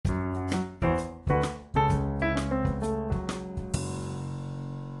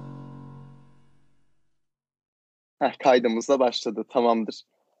Kaydımız da başladı. Tamamdır.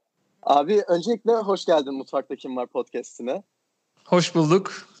 Abi öncelikle hoş geldin Mutfakta Kim Var podcast'ine. Hoş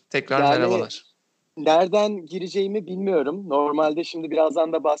bulduk. Tekrar Yani merhabalar. nereden gireceğimi bilmiyorum. Normalde şimdi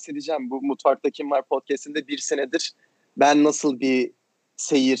birazdan da bahsedeceğim. Bu Mutfakta Kim Var podcast'inde bir senedir ben nasıl bir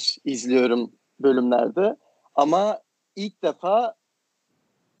seyir izliyorum bölümlerde. Ama ilk defa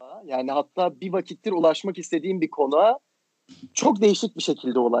yani hatta bir vakittir ulaşmak istediğim bir konuğa çok değişik bir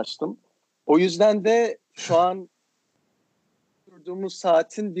şekilde ulaştım. O yüzden de şu an durduğumuz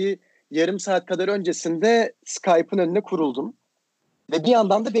saatin bir yarım saat kadar öncesinde Skype'ın önüne kuruldum. Ve bir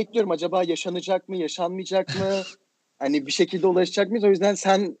yandan da bekliyorum, acaba yaşanacak mı, yaşanmayacak mı? Hani bir şekilde ulaşacak mıyız? O yüzden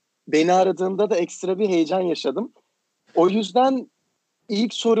sen beni aradığında da ekstra bir heyecan yaşadım. O yüzden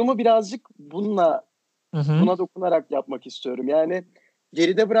ilk sorumu birazcık buna dokunarak yapmak istiyorum. Yani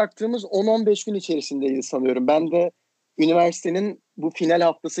geride bıraktığımız 10-15 gün içerisindeydi sanıyorum. Ben de üniversitenin bu final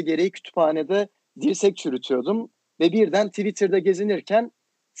haftası gereği kütüphanede dirsek çürütüyordum. Ve birden Twitter'da gezinirken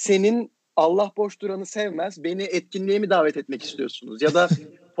senin "Allah boş duranı sevmez, beni etkinliğe mi davet etmek istiyorsunuz? Ya da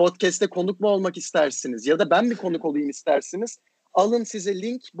podcast'te konuk mu olmak istersiniz? Ya da ben mi konuk olayım istersiniz? Alın size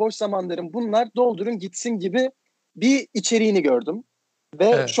link, boş zamanlarım bunlar, doldurun gitsin" gibi bir içeriğini gördüm.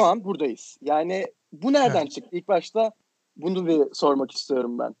 Ve şu Evet. an buradayız. Yani bu nereden Evet. çıktı? İlk başta bunu bir sormak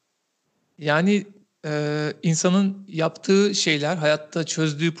istiyorum ben. Yani insanın yaptığı şeyler, hayatta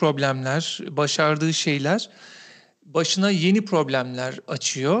çözdüğü problemler, başardığı şeyler başına yeni problemler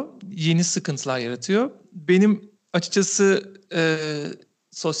açıyor, yeni sıkıntılar yaratıyor. Benim açıkçası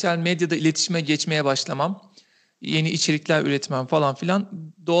sosyal medyada iletişime geçmeye başlamam, yeni içerikler üretmem falan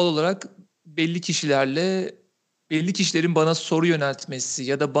filan doğal olarak belli kişilerin bana soru yöneltmesi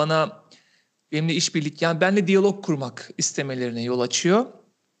ya da benimle işbirlik, yani benimle diyalog kurmak istemelerine yol açıyor.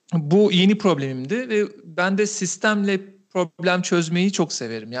 Bu yeni problemimdi ve ben de sistemle problem çözmeyi çok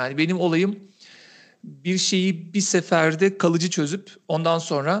severim. Yani benim olayım bir şeyi bir seferde kalıcı çözüp ondan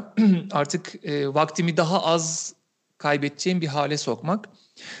sonra artık vaktimi daha az kaybedeceğim bir hale sokmak.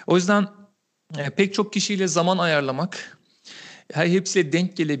 O yüzden pek çok kişiyle zaman ayarlamak, hepsiyle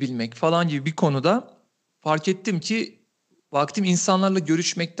denk gelebilmek falan gibi bir konuda fark ettim ki vaktim insanlarla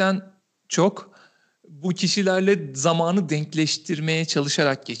görüşmekten çok bu kişilerle zamanı denkleştirmeye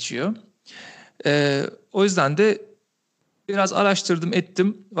çalışarak geçiyor. O yüzden de biraz araştırdım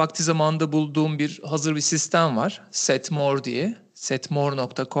ettim. Vakti zamanında bulduğum hazır bir sistem var. Setmore diye.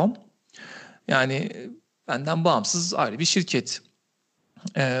 Setmore.com. Yani benden bağımsız ayrı bir şirket.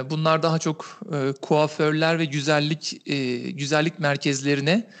 Bunlar daha çok kuaförler ve güzellik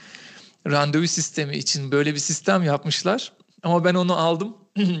merkezlerine randevu sistemi için böyle bir sistem yapmışlar. Ama ben onu aldım.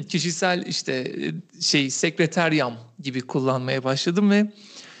 Kişisel sekreteryam gibi kullanmaya başladım ve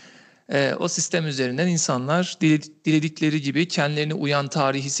o sistem üzerinden insanlar diledikleri gibi kendilerine uyan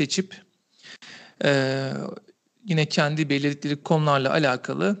tarihi seçip yine kendi belirledikleri konularla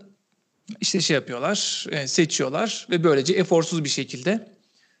alakalı yapıyorlar, seçiyorlar ve böylece eforsuz bir şekilde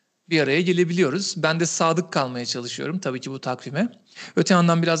bir araya gelebiliyoruz. Ben de sadık kalmaya çalışıyorum tabii ki bu takvime. Öte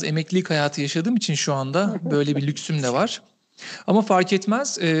yandan biraz emeklilik hayatı yaşadığım için şu anda böyle bir lüksüm de var. Ama fark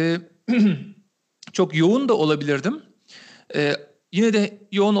etmez. Çok yoğun da olabilirdim. Yine de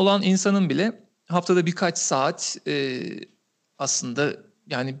yoğun olan insanın bile haftada birkaç saat aslında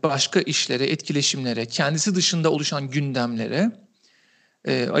yani başka işlere, etkileşimlere, kendisi dışında oluşan gündemlere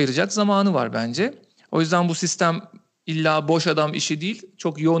ayıracak zamanı var bence. O yüzden bu sistem illa boş adam işi değil,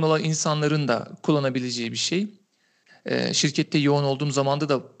 çok yoğun olan insanların da kullanabileceği bir şey. Şirkette yoğun olduğum zamanda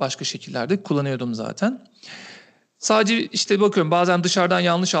da başka şekillerde kullanıyordum zaten. Sadece bakıyorum bazen dışarıdan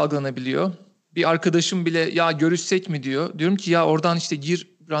yanlış algılanabiliyor. Bir arkadaşım bile ya görüşsek mi diyor. Diyorum ki ya oradan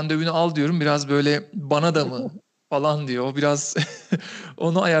gir randevunu al diyorum. Biraz böyle bana da mı falan diyor. O biraz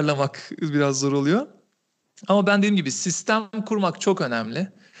onu ayarlamak biraz zor oluyor. Ama ben dediğim gibi sistem kurmak çok önemli.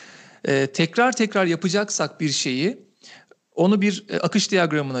 Tekrar tekrar yapacaksak bir şeyi onu bir akış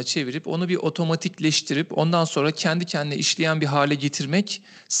diyagramına çevirip onu bir otomatikleştirip ondan sonra kendi kendine işleyen bir hale getirmek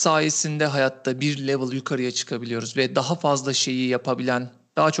sayesinde hayatta bir level yukarıya çıkabiliyoruz ve daha fazla şeyi yapabilen,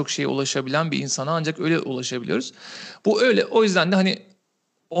 daha çok şeye ulaşabilen bir insana ancak öyle ulaşabiliyoruz. Bu öyle. O yüzden de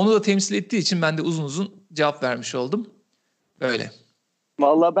onu da temsil ettiği için ben de uzun uzun cevap vermiş oldum. Öyle.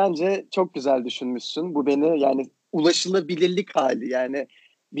 Vallahi bence çok güzel düşünmüşsün. Bu beni yani ulaşılabilirlik hali, yani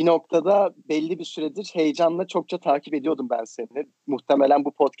bir noktada belli bir süredir heyecanla çokça takip ediyordum ben seni. Muhtemelen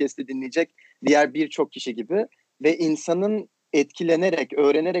bu podcast'i dinleyecek diğer birçok kişi gibi. Ve insanın etkilenerek,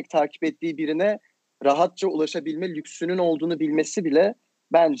 öğrenerek takip ettiği birine rahatça ulaşabilme lüksünün olduğunu bilmesi bile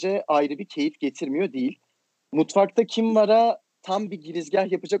bence ayrı bir keyif getirmiyor değil. Mutfakta Kim Var'a tam bir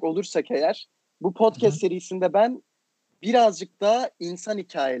girizgah yapacak olursak eğer, bu Hı hı. podcast serisinde ben birazcık daha insan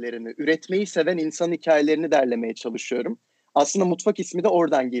hikayelerini, üretmeyi seven insan hikayelerini derlemeye çalışıyorum. Aslında mutfak ismi de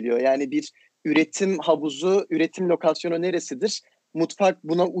oradan geliyor. Yani bir üretim havuzu, üretim lokasyonu neresidir? Mutfak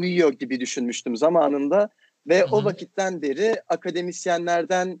buna uyuyor gibi düşünmüştüm zamanında. Ve o Hı-hı. vakitten beri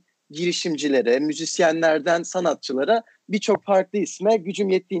akademisyenlerden girişimcilere, müzisyenlerden sanatçılara birçok farklı isme gücüm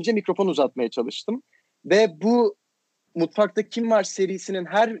yettiğince mikrofon uzatmaya çalıştım. Ve bu Mutfakta Kim Var serisinin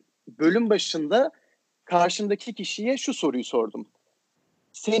her bölüm başında karşımdaki kişiye şu soruyu sordum.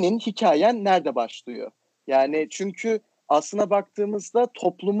 Senin hikayen nerede başlıyor? Yani çünkü aslına baktığımızda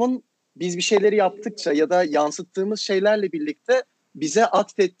toplumun biz bir şeyleri yaptıkça ya da yansıttığımız şeylerle birlikte bize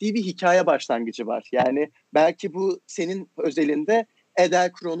atfettiği bir hikaye başlangıcı var. Yani belki bu senin özelinde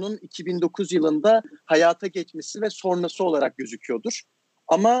Edelkron'un 2009 yılında hayata geçmesi ve sonrası olarak gözüküyordur.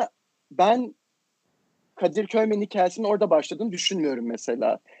 Ama ben Kadir Köymen'in hikayesinin orada başladığını düşünmüyorum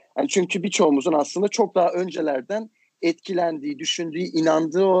mesela. Yani çünkü birçoğumuzun aslında çok daha öncelerden etkilendiği, düşündüğü,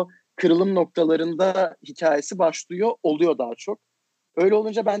 inandığı o kırılım noktalarında hikayesi başlıyor, oluyor daha çok. Öyle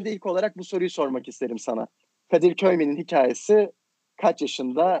olunca ben de ilk olarak bu soruyu sormak isterim sana. Kadir Köymen'in hikayesi kaç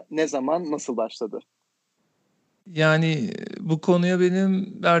yaşında, ne zaman, nasıl başladı? Yani bu konuya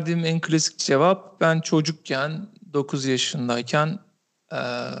benim verdiğim en klasik cevap, ben çocukken 9 yaşındayken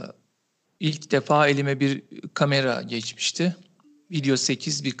ilk defa elime bir kamera geçmişti. Video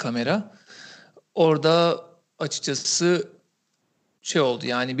 8 bir kamera. Orada açıkçası şey oldu,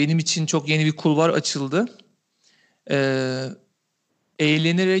 yani benim için çok yeni bir kulvar açıldı. Ee,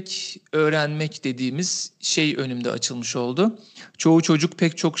 Eğlenerek öğrenmek dediğimiz şey önümde açılmış oldu. Çoğu çocuk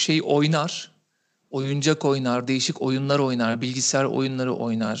pek çok şey oynar. Oyuncak oynar, değişik oyunlar oynar, bilgisayar oyunları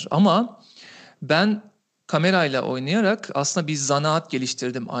oynar. Ama ben kamerayla oynayarak aslında bir zanaat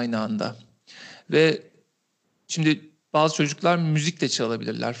geliştirdim aynı anda. Ve şimdi bazı çocuklar müzik de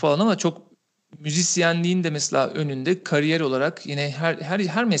çalabilirler falan ama çok müzisyenliğin de mesela önünde kariyer olarak, yine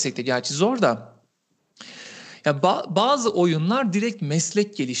her meslekte gerçi zor da, ya bazı oyunlar direkt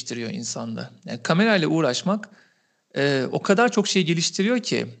meslek geliştiriyor insanda. Yani kamerayla uğraşmak o kadar çok şey geliştiriyor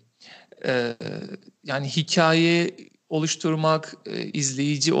ki, e, yani hikaye oluşturmak,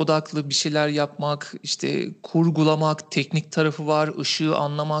 izleyici odaklı bir şeyler yapmak, işte kurgulamak, teknik tarafı var, ışığı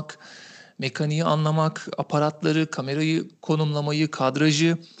anlamak, mekaniği anlamak, aparatları, kamerayı konumlamayı,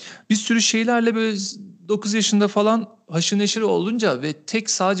 kadrajı, bir sürü şeylerle böyle 9 yaşında falan haşır neşir olunca ve tek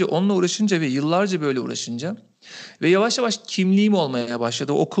sadece onunla uğraşınca ve yıllarca böyle uğraşınca ve yavaş yavaş kimliğim olmaya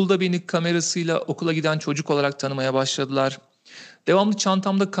başladı. Okulda beni kamerasıyla okula giden çocuk olarak tanımaya başladılar. Devamlı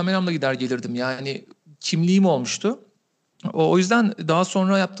çantamda kameramla gider gelirdim. Yani kimliğim olmuştu. O yüzden daha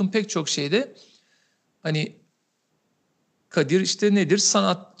sonra yaptığım pek çok şeyde hani Kadir işte nedir?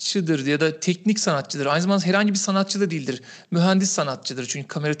 Sanatçıdır ya da teknik sanatçıdır. Aynı zamanda herhangi bir sanatçı da değildir. Mühendis sanatçıdır. Çünkü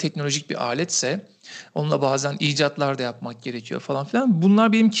kamera teknolojik bir aletse onunla bazen icatlar da yapmak gerekiyor falan filan.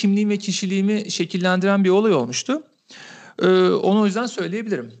 Bunlar benim kimliğim ve kişiliğimi şekillendiren bir olay olmuştu. Onu o yüzden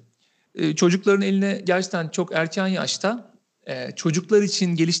söyleyebilirim. Çocukların eline gerçekten çok erken yaşta çocuklar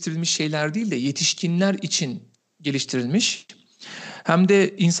için geliştirilmiş şeyler değil de yetişkinler için geliştirilmiş, hem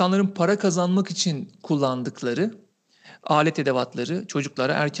de insanların para kazanmak için kullandıkları alet edevatları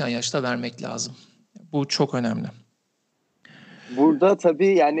çocuklara erken yaşta vermek lazım. Bu çok önemli. Burada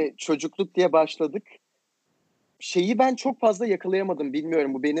tabii yani çocukluk diye başladık. Şeyi ben çok fazla yakalayamadım.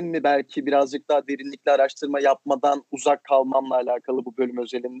 Bilmiyorum, bu benim mi, belki birazcık daha derinlikli araştırma yapmadan uzak kalmamla alakalı bu bölüm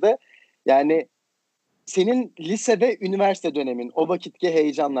özelinde. Yani senin lise ve üniversite dönemin, o vakitki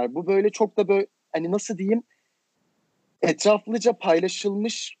heyecanlar, bu böyle çok da böyle hani nasıl diyeyim, etraflıca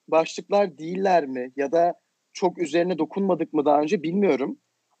paylaşılmış başlıklar değiller mi? Ya da çok üzerine dokunmadık mı daha önce, bilmiyorum.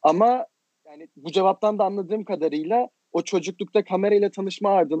 Ama yani bu cevaptan da anladığım kadarıyla o çocuklukta kamerayla tanışma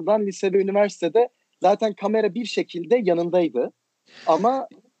ardından lise ve üniversitede zaten kamera bir şekilde yanındaydı. Ama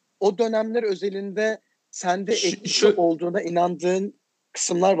o dönemler özelinde sende etkisi Şu, olduğuna inandığın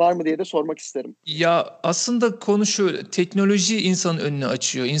kısımlar var mı diye de sormak isterim. ya aslında konu şu: teknoloji insanın önünü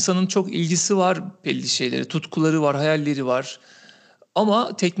açıyor. İnsanın çok ilgisi var belli şeylere, tutkuları var, hayalleri var.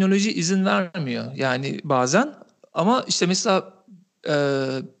 Ama teknoloji izin vermiyor yani bazen. Ama işte mesela e,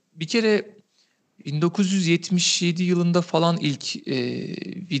 bir kere 1977 yılında falan ilk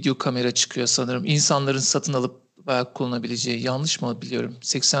video kamera çıkıyor sanırım. İnsanların satın alıp bayağı kullanabileceği. Yanlış mı biliyorum?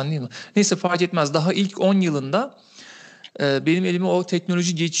 80'li yıl mı? Neyse, fark etmez. Daha ilk 10 yılında benim elime o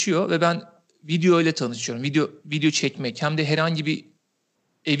teknoloji geçiyor ve ben video ile tanışıyorum. Video çekmek, hem de herhangi bir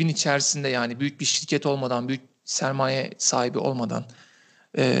evin içerisinde, yani büyük bir şirket olmadan, büyük sermaye sahibi olmadan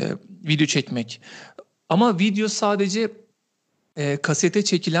video çekmek. Ama video sadece kasete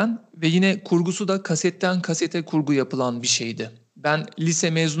çekilen ve yine kurgusu da kasetten kasete kurgu yapılan bir şeydi. Ben lise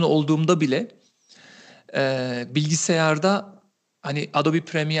mezunu olduğumda bile bilgisayarda hani Adobe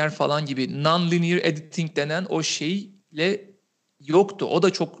Premiere falan gibi non-linear editing denen o şeyle yoktu. O da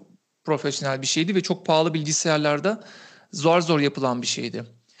çok profesyonel bir şeydi ve çok pahalı bilgisayarlarda zor zor yapılan bir şeydi.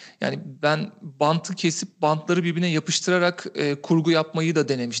 Yani ben bantı kesip bantları birbirine yapıştırarak kurgu yapmayı da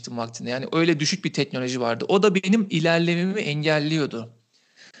denemiştim vaktinde. Yani öyle düşük bir teknoloji vardı. O da benim ilerlememi engelliyordu.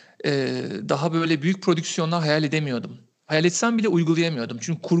 Daha böyle büyük prodüksiyonlar hayal edemiyordum. Hayal etsem bile uygulayamıyordum.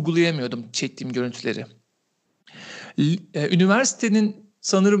 Çünkü kurgulayamıyordum çektiğim görüntüleri. Üniversitenin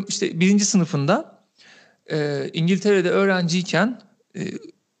sanırım işte 1. sınıfında İngiltere'de öğrenciyken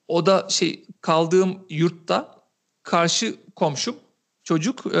o da kaldığım yurtta karşı komşum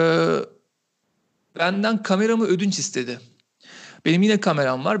çocuk benden kameramı ödünç istedi. Benim yine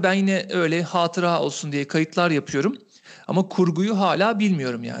kameram var. Ben yine öyle hatıra olsun diye kayıtlar yapıyorum. Ama kurguyu hala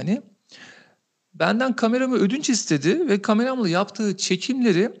bilmiyorum yani. Benden kameramı ödünç istedi ve kameramla yaptığı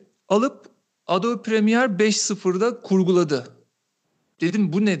çekimleri alıp Adobe Premiere 5.0'da kurguladı.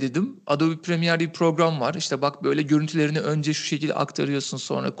 Dedim bu ne dedim. Adobe Premiere diye bir program var. İşte bak böyle görüntülerini önce şu şekilde aktarıyorsun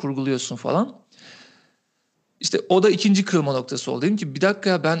sonra kurguluyorsun falan. İşte o da ikinci kırılma noktası oldu. Dedim ki bir dakika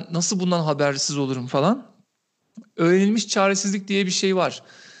ya ben nasıl bundan habersiz olurum falan. Öğrenilmiş çaresizlik diye bir şey var.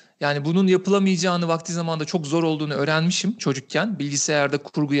 Yani bunun yapılamayacağını vakti zamanında çok zor olduğunu öğrenmişim çocukken. Bilgisayarda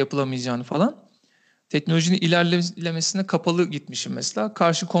kurgu yapılamayacağını falan. Teknolojinin ilerlemesine kapalı gitmişim mesela.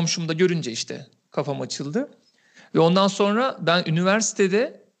 Karşı komşumda görünce işte kafam açıldı. Ve ondan sonra ben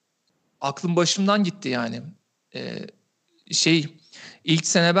üniversitede aklım başımdan gitti yani. Ee, şey ilk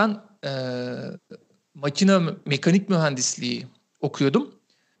sene ben mekanik mühendisliği okuyordum.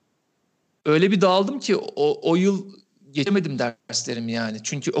 Öyle bir dağıldım ki o yıl geçemedim derslerimi yani.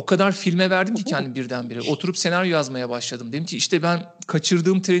 Çünkü o kadar filme verdim ki kendimi birdenbire. Oturup senaryo yazmaya başladım. Dedim ki işte ben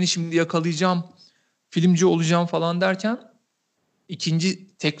kaçırdığım treni şimdi yakalayacağım. Filmci olacağım falan derken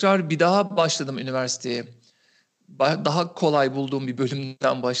tekrar bir daha başladım üniversiteye. Daha kolay bulduğum bir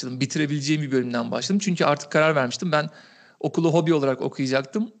bölümden başladım. Bitirebileceğim bir bölümden başladım. Çünkü artık karar vermiştim. Ben okulu hobi olarak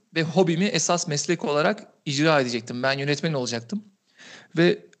okuyacaktım. Ve hobimi esas meslek olarak icra edecektim. Ben yönetmen olacaktım.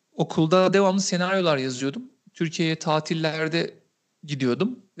 Ve okulda devamlı senaryolar yazıyordum. Türkiye'ye tatillerde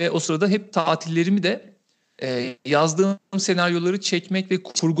gidiyordum. Ve o sırada hep tatillerimi de yazdığım senaryoları çekmek ve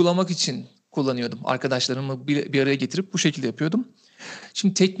kurgulamak için kullanıyordum. Arkadaşlarımı bir araya getirip bu şekilde yapıyordum.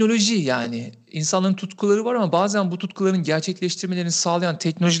 Şimdi teknoloji yani insanların tutkuları var ama bazen bu tutkuların gerçekleştirmelerini sağlayan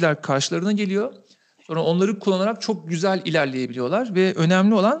teknolojiler karşılarına geliyor. Sonra onları kullanarak çok güzel ilerleyebiliyorlar ve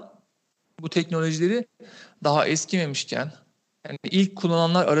önemli olan bu teknolojileri daha eskimemişken yani ilk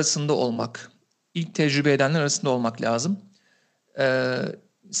kullananlar arasında olmak, ilk tecrübe edenler arasında olmak lazım.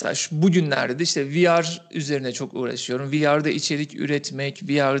 Mesela bugünlerde de işte VR üzerine çok uğraşıyorum. VR'da içerik üretmek,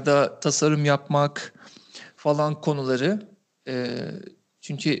 VR'da tasarım yapmak falan konuları.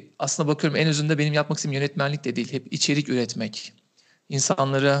 Çünkü aslında bakıyorum en özünde benim yapmak istediğim yönetmenlik de değil. Hep içerik üretmek.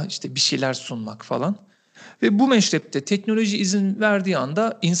 İnsanlara işte bir şeyler sunmak falan. Ve bu meşrepte teknoloji izin verdiği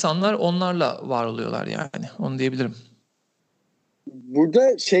anda insanlar onlarla var oluyorlar yani. Onu diyebilirim.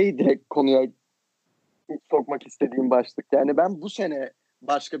 Burada direkt konuya sokmak istediğim başlık. Yani ben bu sene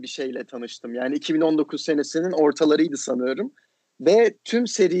başka bir şeyle tanıştım. Yani 2019 senesinin ortalarıydı sanıyorum. Ve tüm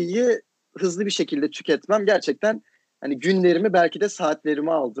seriyi hızlı bir şekilde tüketmem gerçekten hani günlerimi belki de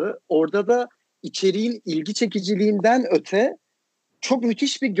saatlerimi aldı. Orada da içeriğin ilgi çekiciliğinden öte çok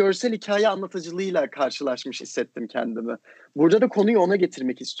müthiş bir görsel hikaye anlatıcılığıyla karşılaşmış hissettim kendimi. Burada da konuyu ona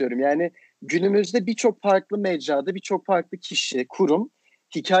getirmek istiyorum. Yani günümüzde birçok farklı mecrada, birçok farklı kişi, kurum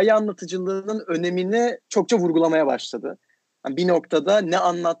hikaye anlatıcılığının önemini çokça vurgulamaya başladı. Yani bir noktada ne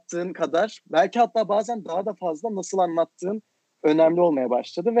anlattığın kadar, belki hatta bazen daha da fazla nasıl anlattığın önemli olmaya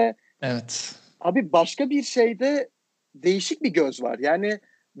başladı ve evet. Abi başka bir şeyde değişik bir göz var. Yani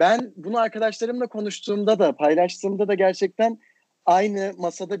ben bunu arkadaşlarımla konuştuğumda da, paylaştığımda da gerçekten aynı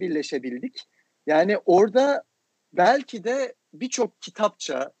masada birleşebildik. Yani orada belki de birçok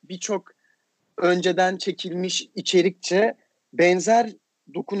kitapça, birçok önceden çekilmiş içerikçe benzer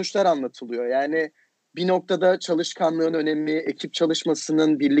dokunuşlar anlatılıyor. Yani bir noktada çalışkanlığın önemi, ekip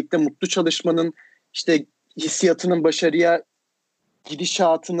çalışmasının, birlikte mutlu çalışmanın, işte hissiyatının başarıya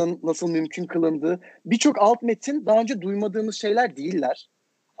gidişatının nasıl mümkün kılındığı birçok alt metin daha önce duymadığımız şeyler değiller.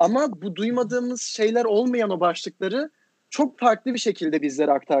 Ama bu duymadığımız şeyler olmayan o başlıkları çok farklı bir şekilde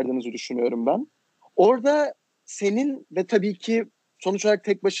bizlere aktardığınızı düşünüyorum ben. Orada senin ve tabii ki sonuç olarak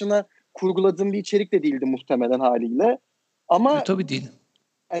tek başına kurguladığın bir içerik de değildi muhtemelen haliyle. Ama Tabii değil.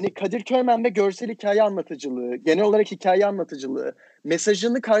 hani Kadir Köymen ve görsel hikaye anlatıcılığı, genel olarak hikaye anlatıcılığı,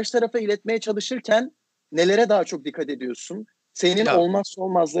 mesajını karşı tarafa iletmeye çalışırken nelere daha çok dikkat ediyorsun? Senin Ya olmazsa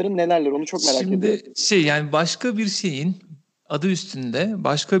olmazların nelerler onu çok merak ediyorum. şimdi yani başka bir şeyin adı üstünde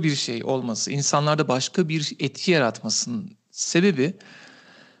başka bir şey olması, insanlarda başka bir etki yaratmasının sebebi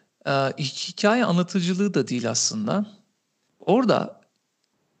hikaye anlatıcılığı da değil aslında. Orada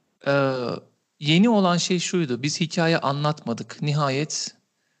yeni olan şey şuydu. Biz hikaye anlatmadık. Nihayet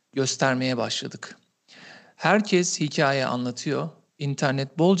göstermeye başladık. Herkes hikaye anlatıyor.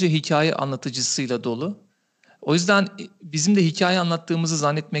 İnternet bolca hikaye anlatıcısıyla dolu. O yüzden bizim de hikaye anlattığımızı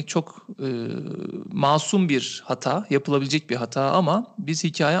zannetmek çok masum bir hata, yapılabilecek bir hata ama biz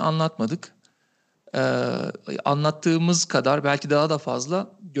hikaye anlatmadık. Anlattığımız kadar belki daha da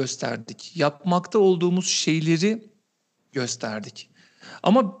fazla gösterdik. Yapmakta olduğumuz şeyleri gösterdik.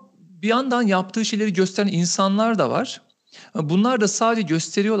 Ama bir yandan yaptığı şeyleri gösteren insanlar da var. Bunlar da sadece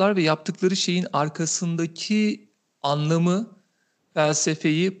gösteriyorlar ve yaptıkları şeyin arkasındaki anlamı,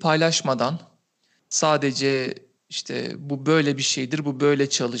 felsefeyi paylaşmadan sadece işte bu böyle bir şeydir, bu böyle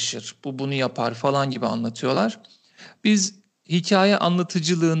çalışır, bu bunu yapar falan gibi anlatıyorlar. Biz hikaye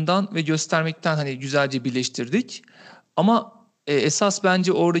anlatıcılığından ve göstermekten hani güzelce birleştirdik. Ama esas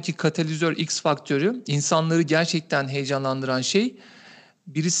bence oradaki katalizör X faktörü, insanları gerçekten heyecanlandıran şey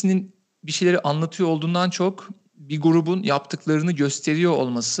birisinin bir şeyleri anlatıyor olduğundan çok bir grubun yaptıklarını gösteriyor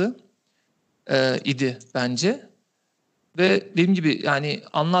olması idi bence. Ve dediğim gibi yani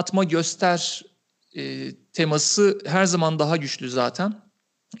anlatma göster teması her zaman daha güçlü zaten.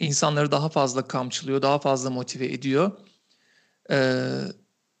 İnsanları daha fazla kamçılıyor, daha fazla motive ediyor.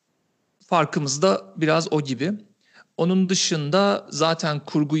 Farkımız da biraz o gibi. Onun dışında zaten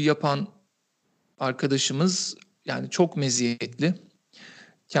kurguyu yapan arkadaşımız yani çok meziyetli.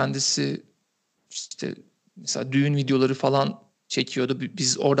 Kendisi işte mesela düğün videoları falan çekiyordu.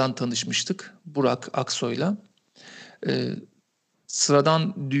 Biz oradan tanışmıştık Burak Aksoy'la.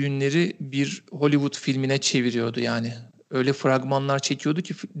 Sıradan düğünleri bir Hollywood filmine çeviriyordu yani. Öyle fragmanlar çekiyordu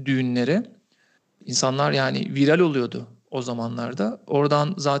ki düğünlere. İnsanlar yani viral oluyordu o zamanlarda.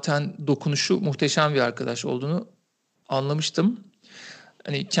 Oradan zaten dokunuşu muhteşem bir arkadaş olduğunu anlamıştım.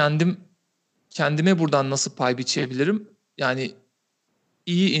 Hani kendime buradan nasıl pay biçebilirim? Yani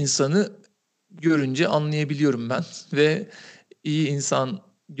iyi insanı görünce anlayabiliyorum ben ve iyi insan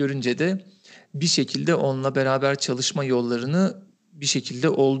görünce de bir şekilde onunla beraber çalışma yollarını bir şekilde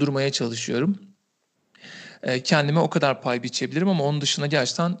oldurmaya çalışıyorum. Kendime o kadar pay biçebilirim ama onun dışında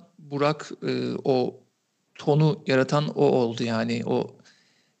gerçekten Burak o tonu yaratan o oldu yani o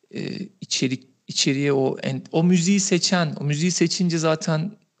içeriye o müziği seçen, o müziği seçince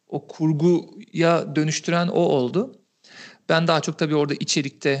zaten o kurguya dönüştüren o oldu. Ben daha çok tabii orada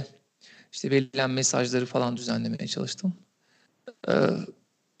içerikte işte verilen mesajları falan düzenlemeye çalıştım.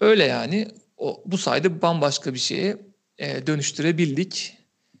 Öyle yani bu sayede bambaşka bir şeye dönüştürebildik.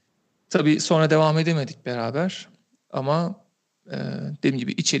 Tabii sonra devam edemedik beraber ama dediğim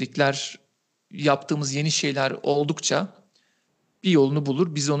gibi içerikler yaptığımız yeni şeyler oldukça bir yolunu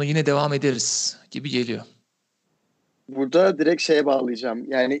bulur. Biz ona yine devam ederiz gibi geliyor. Burada direkt şeye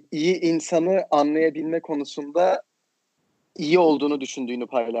bağlayacağım. Yani iyi insanı anlayabilme konusunda iyi olduğunu düşündüğünü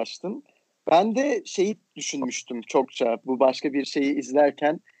paylaştın. Ben de şeyi düşünmüştüm çokça bu başka bir şeyi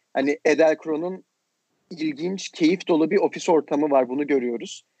izlerken. Hani Edelkron'un ilginç, keyif dolu bir ofis ortamı var. Bunu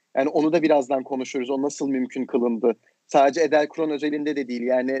görüyoruz. Yani onu da birazdan konuşuruz. O nasıl mümkün kılındı? Sadece Edelkron özelinde de değil.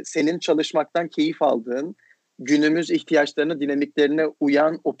 Yani senin çalışmaktan keyif aldığın, günümüz ihtiyaçlarına, dinamiklerine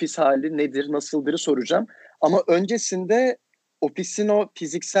uyan ofis hali nedir, nasıldırı soracağım. Ama öncesinde ofisin o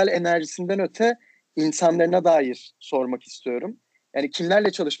fiziksel enerjisinden öte insanlarına dair sormak istiyorum. Yani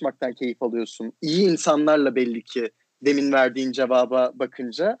kimlerle çalışmaktan keyif alıyorsun? İyi insanlarla belli ki demin verdiğin cevaba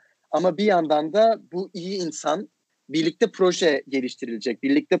bakınca. Ama bir yandan da bu iyi insan birlikte proje geliştirilecek,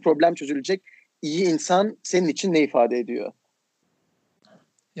 birlikte problem çözülecek iyi insan senin için ne ifade ediyor?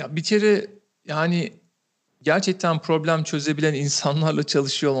 Ya bir kere yani gerçekten problem çözebilen insanlarla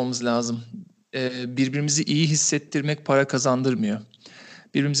çalışıyor olmamız lazım. Birbirimizi iyi hissettirmek para kazandırmıyor.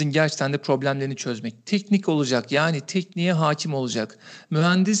 Birbirimizin gerçekten de problemlerini çözmek. Teknik olacak yani tekniğe hakim olacak.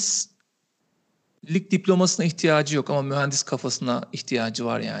 Mühendislik diplomasına ihtiyacı yok ama mühendis kafasına ihtiyacı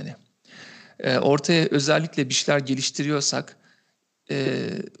var yani. Ortaya özellikle bir şeyler geliştiriyorsak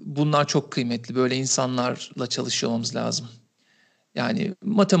bunlar çok kıymetli. Böyle insanlarla çalışıyor olmamız lazım. Yani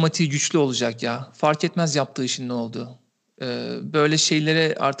matematiği güçlü olacak ya. Fark etmez yaptığı işin ne olduğu. Böyle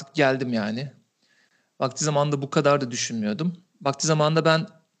şeylere artık geldim yani. Vakti zamanında bu kadar da düşünmüyordum. Vakti zamanında ben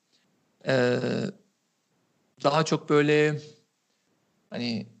e, daha çok böyle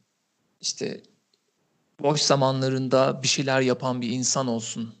hani işte boş zamanlarında bir şeyler yapan bir insan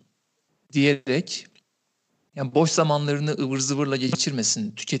olsun diyerek yani boş zamanlarını ıvır zıvırla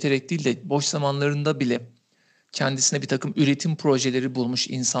geçirmesin, tüketerek değil de boş zamanlarında bile kendisine bir takım üretim projeleri bulmuş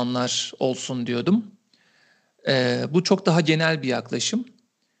insanlar olsun diyordum. Bu çok daha genel bir yaklaşım.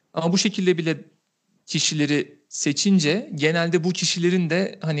 Ama bu şekilde bile kişileri seçince genelde bu kişilerin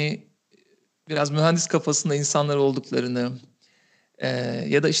de hani biraz mühendis kafasında insanlar olduklarını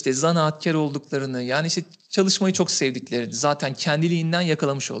ya da işte zanaatkar olduklarını, yani işte çalışmayı çok sevdiklerini zaten kendiliğinden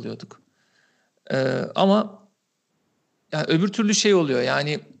yakalamış oluyorduk. Ama yani öbür türlü şey oluyor,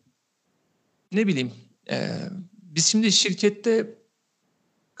 yani ne bileyim, biz şimdi şirkette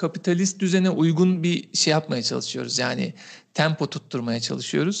kapitalist düzene uygun bir şey yapmaya çalışıyoruz. Yani tempo tutturmaya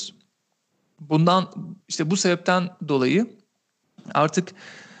çalışıyoruz. Bundan işte bu sebepten dolayı artık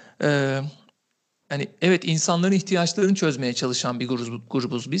yani evet, insanların ihtiyaçlarını çözmeye çalışan bir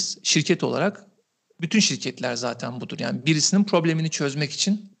grubuz biz şirket olarak. Bütün şirketler zaten budur. Yani birisinin problemini çözmek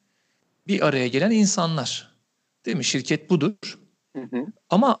için bir araya gelen insanlar. Değil mi? Şirket budur. Hı hı.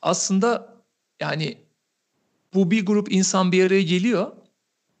 Ama aslında yani bu bir grup insan bir araya geliyor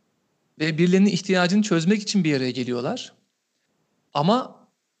ve birilerinin ihtiyacını çözmek için bir araya geliyorlar. Ama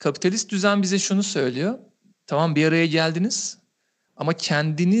kapitalist düzen bize şunu söylüyor. Tamam, bir araya geldiniz ama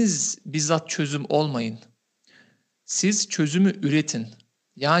kendiniz bizzat çözüm olmayın. Siz çözümü üretin.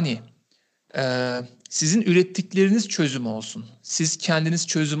 Yani sizin ürettikleriniz çözüm olsun. Siz kendiniz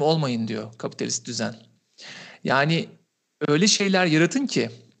çözüm olmayın diyor kapitalist düzen. Yani öyle şeyler yaratın ki,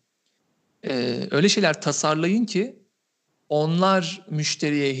 öyle şeyler tasarlayın ki onlar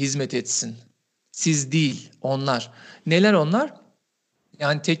müşteriye hizmet etsin. Siz değil, onlar. Neler onlar?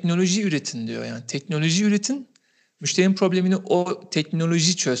 Yani teknoloji üretin diyor. Yani teknoloji üretin, müşterinin problemini o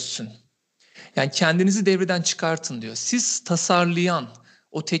teknoloji çözsün. Yani kendinizi devreden çıkartın diyor. Siz tasarlayan,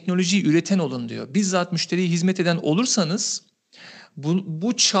 o teknolojiyi üreten olun diyor. Bizzat müşteriye hizmet eden olursanız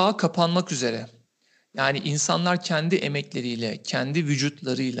bu çağ kapanmak üzere. Yani insanlar kendi emekleriyle, kendi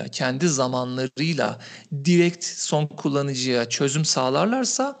vücutlarıyla, kendi zamanlarıyla direkt son kullanıcıya çözüm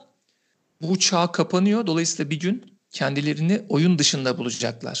sağlarlarsa bu çağ kapanıyor. Dolayısıyla bir gün kendilerini oyun dışında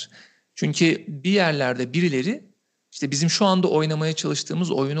bulacaklar. Çünkü bir yerlerde birileri işte bizim şu anda oynamaya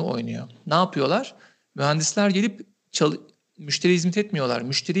çalıştığımız oyunu oynuyor. Ne yapıyorlar? Mühendisler gelip müşteriye hizmet etmiyorlar.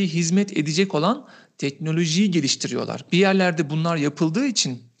 Müşteriye hizmet edecek olan teknolojiyi geliştiriyorlar. Bir yerlerde bunlar yapıldığı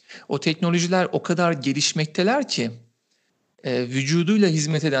için o teknolojiler o kadar gelişmekteler ki vücuduyla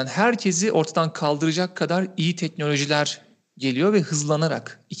hizmet eden herkesi ortadan kaldıracak kadar iyi teknolojiler geliyor ve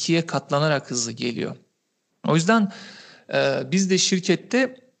hızlanarak, ikiye katlanarak hızlı geliyor. O yüzden biz de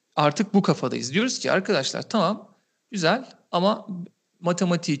şirkette artık bu kafadayız. Diyoruz ki arkadaşlar, tamam güzel ama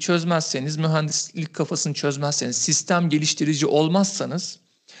matematiği çözmezseniz, mühendislik kafasını çözmezseniz, sistem geliştirici olmazsanız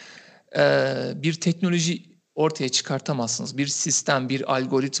bir teknoloji ortaya çıkartamazsınız. Bir sistem, bir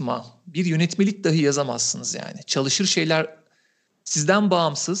algoritma, bir yönetmelik dahi yazamazsınız yani. Çalışır şeyler, sizden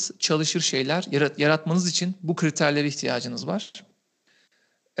bağımsız çalışır şeyler yaratmanız için bu kriterlere ihtiyacınız var.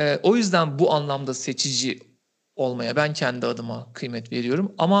 O yüzden bu anlamda seçici olmaya ben kendi adıma kıymet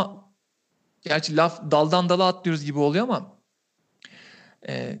veriyorum. Ama gerçi laf daldan dala atlıyoruz gibi oluyor ama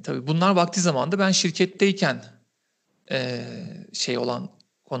tabii bunlar vakti zamanında ben şirketteyken şey olan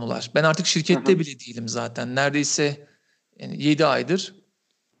konular. Ben artık Hı şirkette hı. bile değilim zaten. Neredeyse yani 7 aydır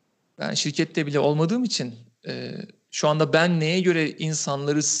ben şirkette bile olmadığım için şu anda ben neye göre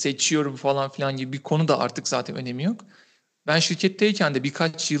insanları seçiyorum falan filan gibi bir konu da artık zaten önemi yok. Ben şirketteyken de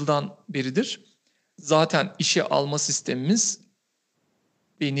birkaç yıldan beridir zaten işe alma sistemimiz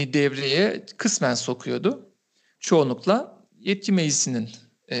beni devreye kısmen sokuyordu. Çoğunlukla yetki meclisinin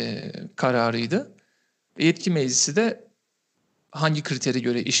kararıydı. Yetki meclisi de hangi kritere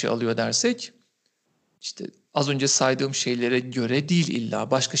göre işe alıyor dersek, işte az önce saydığım şeylere göre değil,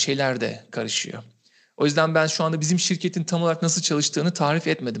 illa başka şeyler de karışıyor. O yüzden ben şu anda bizim şirketin tam olarak nasıl çalıştığını tarif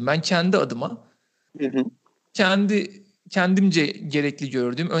etmedim. Ben kendi adıma, Hı hı. kendimce gerekli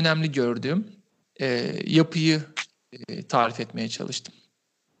gördüğüm, önemli gördüğüm yapıyı tarif etmeye çalıştım.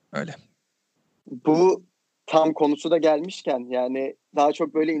 Öyle. Bu tam konusu da gelmişken, yani daha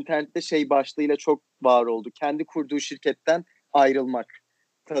çok böyle internette şey başlığıyla çok var oldu. Kendi kurduğu şirketten ayrılmak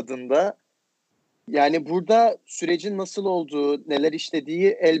tadında. Yani burada sürecin nasıl olduğu, neler işlediği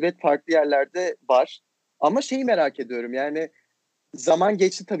elbet farklı yerlerde var. Ama şeyi merak ediyorum, yani zaman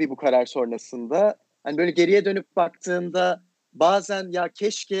geçti tabii bu karar sonrasında. Hani böyle geriye dönüp baktığında bazen ya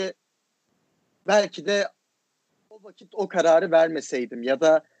keşke belki de o vakit o kararı vermeseydim ya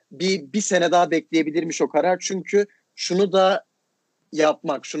da bir sene daha bekleyebilirmiş o karar. Çünkü şunu da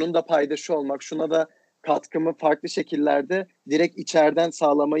yapmak, şunun da paydaşı olmak, şuna da katkımı farklı şekillerde direkt içeriden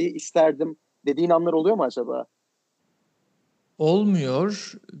sağlamayı isterdim dediğin anlar oluyor mu acaba?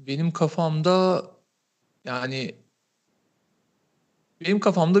 Olmuyor. Yani benim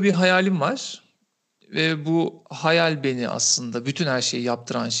kafamda bir hayalim var ve bu hayal beni aslında bütün her şeyi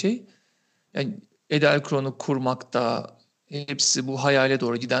yaptıran şey. Yani Edelkron'u kurmakta, hepsi bu hayale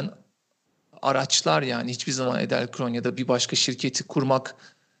doğru giden araçlar yani. Hiçbir zaman Edelkron ya da bir başka şirketi kurmak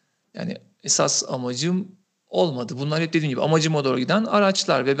yani esas amacım olmadı. Bunlar hep dediğim gibi amacıma doğru giden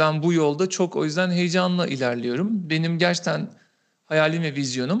araçlar ve ben bu yolda çok o yüzden heyecanla ilerliyorum. Benim gerçekten hayalim ve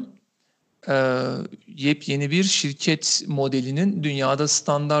vizyonum yepyeni bir şirket modelinin dünyada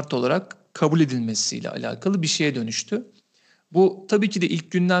standart olarak kabul edilmesiyle alakalı bir şeye dönüştü. Bu tabii ki de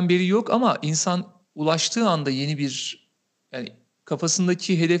ilk günden beri yok ama insan ulaştığı anda yeni bir yani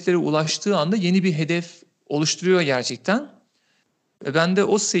kafasındaki hedeflere ulaştığı anda yeni bir hedef oluşturuyor gerçekten. Ve ben de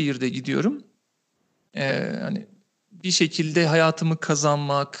o seyirde gidiyorum. Hani bir şekilde hayatımı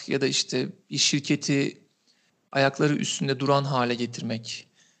kazanmak ya da işte bir şirketi ayakları üstünde duran hale getirmek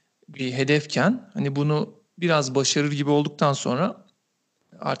bir hedefken hani bunu biraz başarır gibi olduktan sonra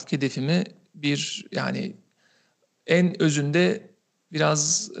artık hedefimi bir yani en özünde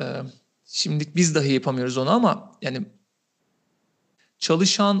biraz şimdilik biz dahi yapamıyoruz onu ama yani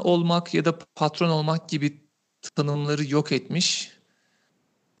çalışan olmak ya da patron olmak gibi tanımları yok etmiş.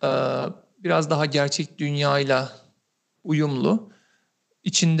 E, Biraz daha gerçek dünyayla uyumlu.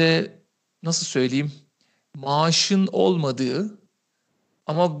 İçinde nasıl söyleyeyim maaşın olmadığı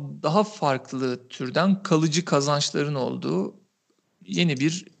ama daha farklı türden kalıcı kazançların olduğu yeni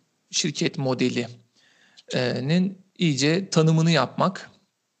bir şirket modelinin iyice tanımını yapmak,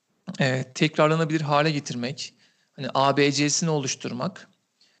 tekrarlanabilir hale getirmek, hani ABC'sini oluşturmak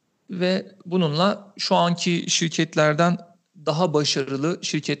ve bununla şu anki şirketlerden daha başarılı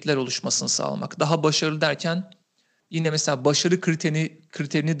şirketler oluşmasını sağlamak. Daha başarılı derken yine mesela başarı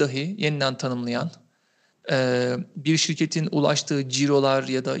kriterini dahi yeniden tanımlayan, bir şirketin ulaştığı cirolar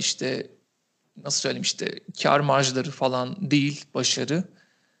ya da işte nasıl söyleyeyim işte kar marjları falan değil başarı.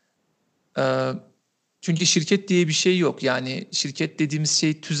 Ee, Çünkü şirket diye bir şey yok. Yani şirket dediğimiz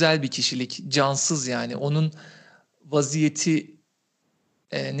şey tüzel bir kişilik, cansız yani. Onun vaziyetinin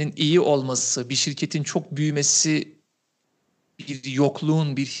iyi olması, bir şirketin çok büyümesi, bir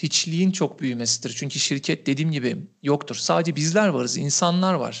yokluğun, bir hiçliğin çok büyümesidir. Çünkü şirket dediğim gibi yoktur. Sadece bizler varız,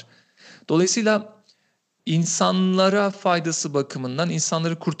 insanlar var. Dolayısıyla insanlara faydası bakımından,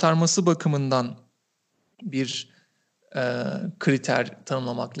 insanları kurtarması bakımından bir kriter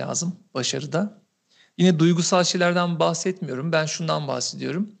tanımlamak lazım başarıda. Yine duygusal şeylerden bahsetmiyorum. Ben şundan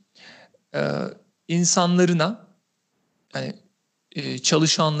bahsediyorum. Ee, insanlarına, yani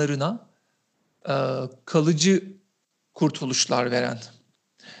çalışanlarına kalıcı kurtuluşlar veren.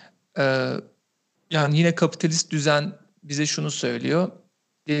 E, Yani yine kapitalist düzen bize şunu söylüyor.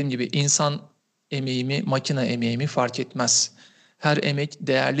 Dediğim gibi insan emeği mi, makine emeği mi fark etmez. Her emek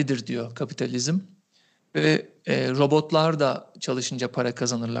değerlidir diyor kapitalizm. Ve robotlar da çalışınca para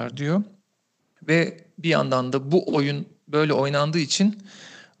kazanırlar diyor. Ve bir yandan da bu oyun böyle oynandığı için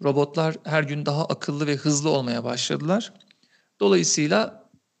robotlar her gün daha akıllı ve hızlı olmaya başladılar. Dolayısıyla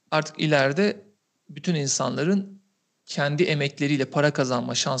artık ileride bütün insanların kendi emekleriyle para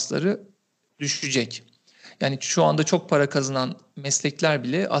kazanma şansları düşecek. Yani şu anda çok para kazanan meslekler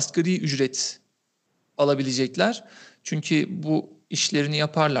bile asgari ücret alabilecekler. Çünkü bu işlerini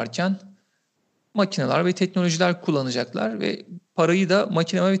yaparlarken makineler ve teknolojiler kullanacaklar ve parayı da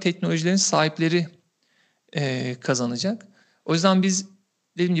makine ve teknolojilerin sahipleri kazanacak. O yüzden biz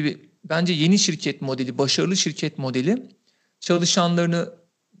dediğim gibi bence yeni şirket modeli, başarılı şirket modeli çalışanlarını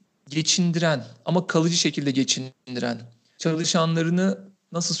geçindiren ama kalıcı şekilde geçindiren, çalışanlarını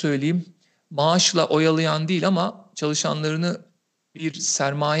nasıl söyleyeyim maaşla oyalayan değil ama çalışanlarını bir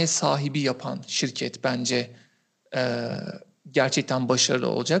sermaye sahibi yapan şirket bence e, gerçekten başarılı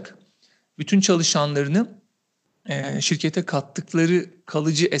olacak. Bütün çalışanlarını şirkete kattıkları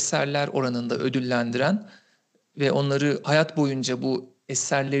kalıcı eserler oranında ödüllendiren ve onları hayat boyunca bu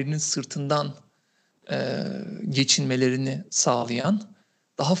eserlerinin sırtından geçinmelerini sağlayan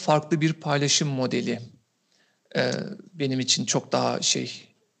daha farklı bir paylaşım modeli e, benim için çok daha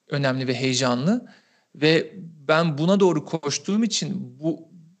önemli ve heyecanlı ve ben buna doğru koştuğum için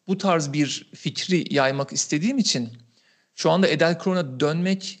bu tarz bir fikri yaymak istediğim için şu anda Edelkron'a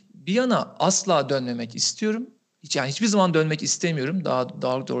dönmek bir yana asla dönmemek istiyorum. Yani hiçbir zaman dönmek istemiyorum.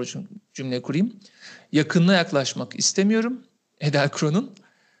 Daha doğru cümle kurayım. Yakınına yaklaşmak istemiyorum Edelkron'un.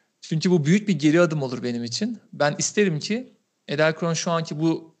 Çünkü bu büyük bir geri adım olur benim için. Ben isterim ki Edelkron şu anki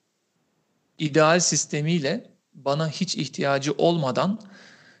bu ideal sistemiyle bana hiç ihtiyacı olmadan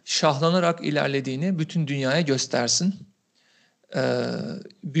şahlanarak ilerlediğini bütün dünyaya göstersin.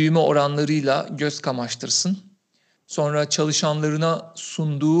 Büyüme oranlarıyla göz kamaştırsın. Sonra çalışanlarına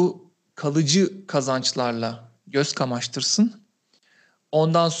sunduğu kalıcı kazançlarla göz kamaştırsın.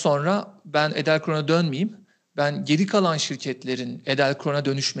 Ondan sonra ben Edelkron'a dönmeyeyim. Ben geri kalan şirketlerin Edelkron'a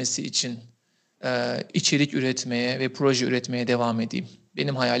dönüşmesi için içerik üretmeye ve proje üretmeye devam edeyim.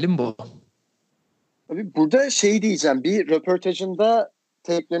 Benim hayalim bu. Tabii burada şey diyeceğim, bir röportajında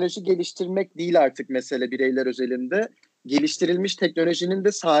teknoloji geliştirmek değil artık mesele bireyler özelinde. Geliştirilmiş teknolojinin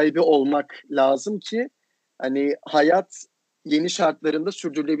de sahibi olmak lazım ki hani hayat yeni şartlarında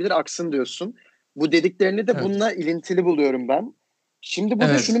sürdürülebilir aksın diyorsun. Bu dediklerini de Evet. bununla ilintili buluyorum ben. Şimdi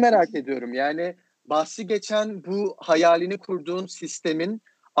burada şunu Evet. merak ediyorum. Yani bahsi geçen bu hayalini kurduğun sistemin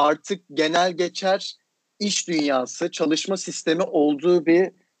artık genel geçer iş dünyası, çalışma sistemi olduğu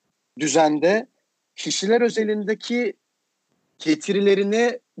bir düzende kişiler özelindeki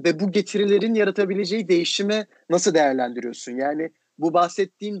getirilerini ve bu getirilerin yaratabileceği değişimi nasıl değerlendiriyorsun? Yani bu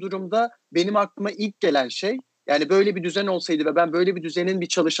bahsettiğim durumda benim aklıma ilk gelen şey, yani böyle bir düzen olsaydı ve ben böyle bir düzenin bir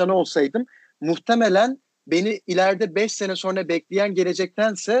çalışanı olsaydım muhtemelen beni ileride 5 sene sonra bekleyen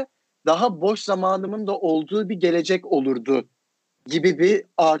gelecektense daha boş zamanımın da olduğu bir gelecek olurdu gibi bir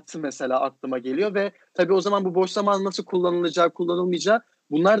artı mesela aklıma geliyor ve tabii o zaman bu boş zaman nasıl kullanılacağı, kullanılmayacağı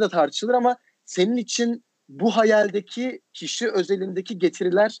bunlar da tartışılır ama senin için bu hayaldeki kişi özelindeki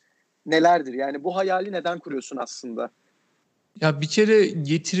getiriler nelerdir? Yani bu hayali neden kuruyorsun aslında? Ya bir kere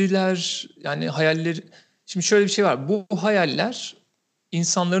getiriler yani hayaller. Şimdi şöyle bir şey var. Bu hayaller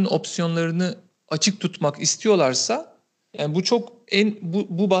insanların opsiyonlarını açık tutmak istiyorlarsa yani bu çok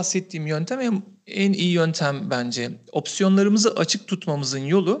bu bahsettiğim yöntem en iyi yöntem bence. Opsiyonlarımızı açık tutmamızın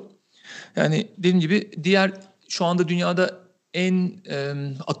yolu yani dediğim gibi şu anda dünyada en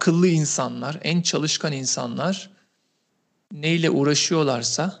akıllı insanlar, en çalışkan insanlar neyle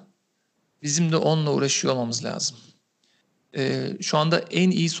uğraşıyorlarsa bizim de onunla uğraşıyor olmamız lazım. Şu anda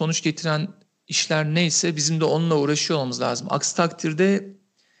en iyi sonuç getiren işler neyse bizim de onunla uğraşıyor olmamız lazım. Aksi takdirde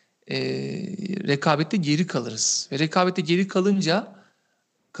e, rekabette geri kalırız. Ve rekabette geri kalınca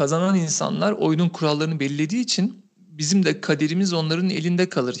kazanan insanlar oyunun kurallarını belirlediği için bizim de kaderimiz onların elinde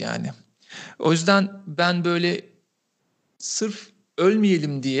kalır yani. O yüzden ben böyle sırf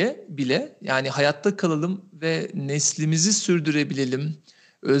ölmeyelim diye bile yani hayatta kalalım ve neslimizi sürdürebilelim,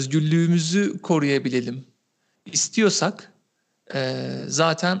 özgürlüğümüzü koruyabilelim istiyorsak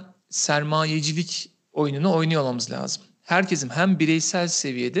zaten sermayecilik oyununu oynuyor olmamız lazım. Herkesin hem bireysel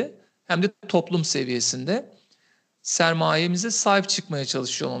seviyede hem de toplum seviyesinde sermayemize sahip çıkmaya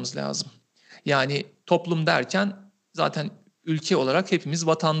çalışıyor olmamız lazım. Yani toplum derken zaten ülke olarak hepimiz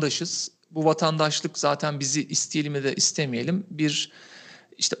vatandaşız. Bu vatandaşlık zaten bizi isteyelim ya da istemeyelim bir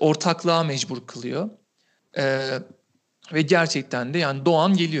işte ortaklığa mecbur kılıyor. Ee, Ve gerçekten de yani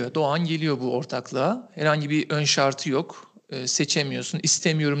doğan geliyor. Doğan geliyor bu ortaklığa. Herhangi bir ön şartı yok. Seçemiyorsun,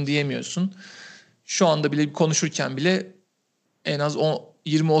 istemiyorum diyemiyorsun. Şu anda bile konuşurken bile en az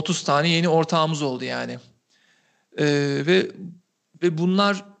 20-30 tane yeni ortağımız oldu yani. Ee, ve ve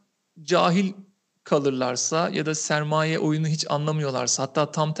bunlar cahil kalırlarsa ya da sermaye oyunu hiç anlamıyorlarsa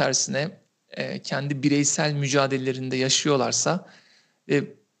hatta tam tersine kendi bireysel mücadelelerinde yaşıyorlarsa ve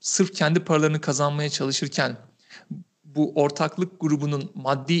sırf kendi paralarını kazanmaya çalışırken bu ortaklık grubunun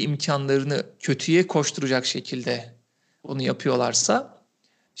maddi imkanlarını kötüye koşturacak şekilde bunu yapıyorlarsa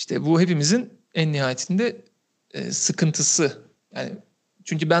işte bu hepimizin en nihayetinde sıkıntısı. Yani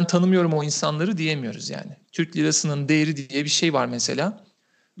çünkü ben tanımıyorum o insanları diyemiyoruz yani. Türk lirasının değeri diye bir şey var mesela.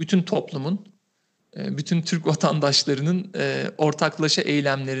 Bütün toplumun, bütün Türk vatandaşlarının ortaklaşa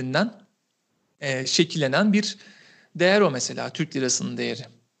eylemlerinden şekillenen bir değer o mesela Türk lirasının değeri.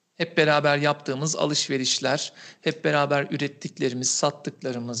 Hep beraber yaptığımız alışverişler, hep beraber ürettiklerimiz,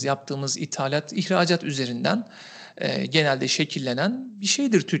 sattıklarımız, yaptığımız ithalat, ihracat üzerinden genelde şekillenen bir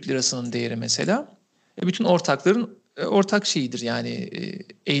şeydir Türk lirasının değeri mesela. Bütün ortakların ortak şeyidir yani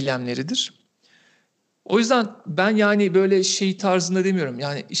eylemleridir. O yüzden ben yani böyle şey tarzında demiyorum.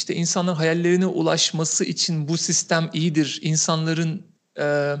 Yani işte insanların hayallerine ulaşması için bu sistem iyidir. İnsanların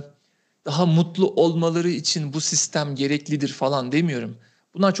daha mutlu olmaları için bu sistem gereklidir falan demiyorum.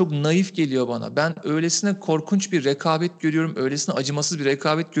 Bunlar çok naif geliyor bana. Ben öylesine korkunç bir rekabet görüyorum, öylesine acımasız bir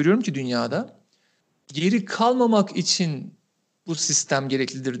rekabet görüyorum ki dünyada. Geri kalmamak için bu sistem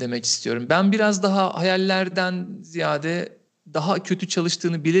gereklidir demek istiyorum. Ben biraz daha hayallerden ziyade daha kötü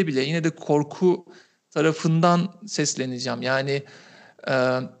çalıştığını bile bile yine de korku tarafından sesleneceğim. Yani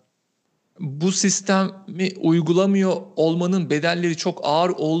e, bu sistemi uygulamıyor olmanın bedelleri çok ağır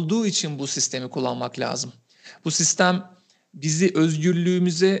olduğu için bu sistemi kullanmak lazım. Bu sistem bizi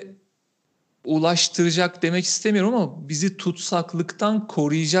özgürlüğümüze ulaştıracak demek istemiyorum ama bizi tutsaklıktan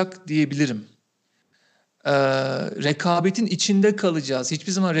koruyacak diyebilirim. Rekabetin içinde kalacağız.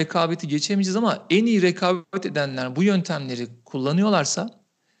 Hiçbir zaman rekabeti geçemeyeceğiz ama en iyi rekabet edenler bu yöntemleri kullanıyorlarsa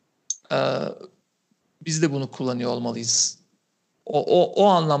e, biz de bunu kullanıyor olmalıyız. O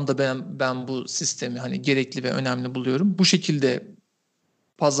anlamda ben bu sistemi hani gerekli ve önemli buluyorum. Bu şekilde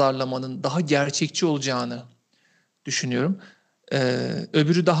pazarlamanın daha gerçekçi olacağını düşünüyorum.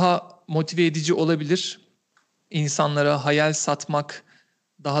 Öbürü daha motive edici olabilir. İnsanlara hayal satmak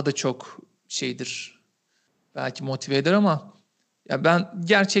daha da çok belki motive eder ama ya ben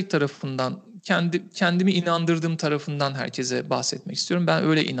gerçek tarafından, kendimi inandırdığım tarafından herkese bahsetmek istiyorum. Ben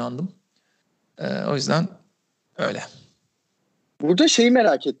öyle inandım. O yüzden öyle. Burada şeyi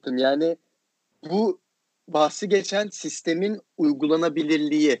merak ettim, yani bu bahsi geçen sistemin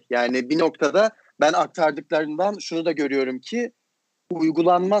uygulanabilirliği, yani bir noktada ben aktardıklarından şunu da görüyorum ki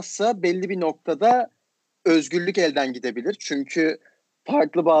uygulanmazsa belli bir noktada özgürlük elden gidebilir. Çünkü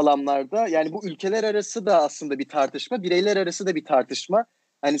farklı bağlamlarda, yani bu ülkeler arası da aslında bir tartışma, bireyler arası da bir tartışma.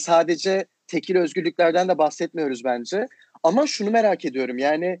 Hani sadece tekil özgürlüklerden de bahsetmiyoruz bence. Ama şunu merak ediyorum,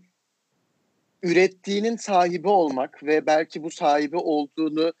 yani ürettiğinin sahibi olmak ve belki bu sahibi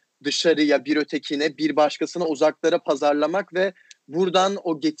olduğunu dışarıya, bir ötekine, bir başkasına, uzaklara pazarlamak ve buradan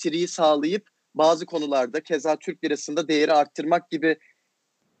o getiriyi sağlayıp bazı konularda keza Türk lirasında değeri arttırmak gibi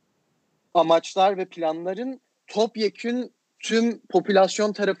amaçlar ve planların topyekün tüm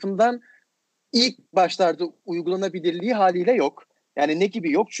popülasyon tarafından ilk başlarda uygulanabilirliği haliyle yok. Yani ne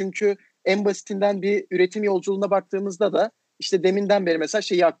gibi yok? Çünkü en basitinden bir üretim yolculuğuna baktığımızda da işte deminden beri mesela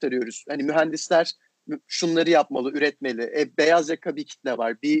şeyi aktarıyoruz. Hani mühendisler şunları yapmalı, üretmeli. Beyaz yaka bir kitle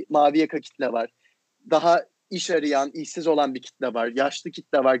var, bir mavi yaka kitle var. Daha iş arayan, işsiz olan bir kitle var, yaşlı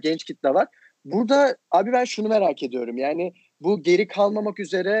kitle var, genç kitle var. Burada abi ben şunu merak ediyorum. Yani bu geri kalmamak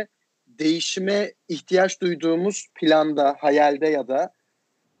üzere değişime ihtiyaç duyduğumuz planda, hayalde ya da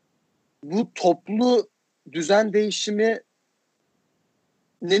bu toplu düzen değişiminin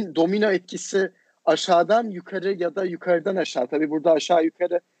domino etkisi aşağıdan yukarı ya da yukarıdan aşağı. Tabii burada aşağı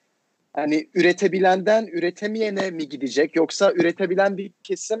yukarı hani üretebilenden üretemeyene mi gidecek? Yoksa üretebilen bir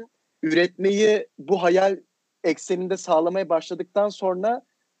kesim üretmeyi bu hayal ekseninde sağlamaya başladıktan sonra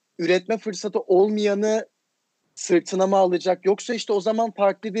üretme fırsatı olmayanı sırtına mı alacak? Yoksa işte o zaman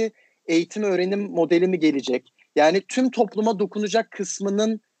farklı bir eğitim öğrenim modeli mi gelecek? Yani tüm topluma dokunacak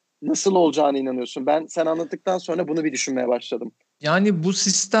kısmının nasıl olacağını inanıyorsun? Ben sen anlattıktan sonra bunu bir düşünmeye başladım. Yani bu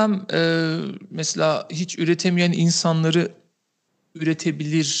sistem mesela hiç üretemeyen insanları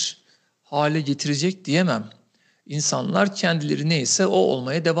üretebilir hale getirecek diyemem. İnsanlar kendileri neyse o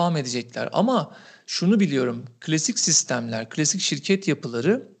olmaya devam edecekler. Ama şunu biliyorum, klasik sistemler, klasik şirket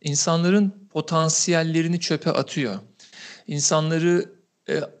yapıları insanların potansiyellerini çöpe atıyor. İnsanları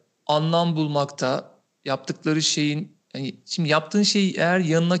anlam bulmakta, yaptıkları şeyin, yani şimdi yaptığın şey eğer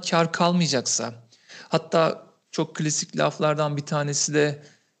yanına kar kalmayacaksa, hatta çok klasik laflardan bir tanesi de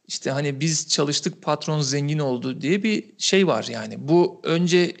işte hani biz çalıştık patron zengin oldu diye bir şey var yani. Bu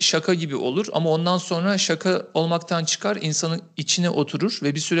önce şaka gibi olur ama ondan sonra şaka olmaktan çıkar, insanın içine oturur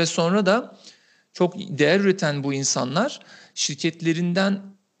ve bir süre sonra da çok değer üreten bu insanlar şirketlerinden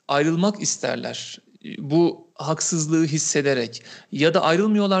ayrılmak isterler. Bu haksızlığı hissederek ya da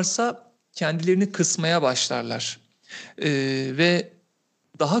ayrılmıyorlarsa kendilerini kısmaya başlarlar. Ve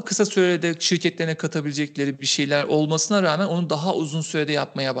daha kısa sürede şirketlerine katabilecekleri bir şeyler olmasına rağmen onu daha uzun sürede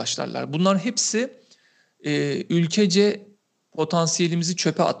yapmaya başlarlar. Bunlar hepsi ülkece potansiyelimizi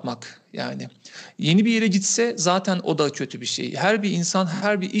çöpe atmak yani. Yeni bir yere gitse zaten o da kötü bir şey. Her bir insan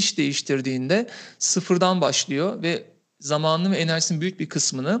her bir iş değiştirdiğinde sıfırdan başlıyor ve zamanını ve enerjisinin büyük bir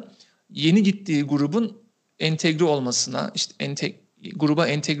kısmını yeni gittiği grubun entegre olmasına, işte gruba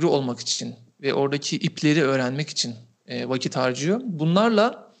entegre olmak için ve oradaki ipleri öğrenmek için vakit harcıyor.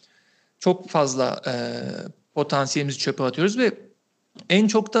 Bunlarla çok fazla potansiyelimizi çöpe atıyoruz ve en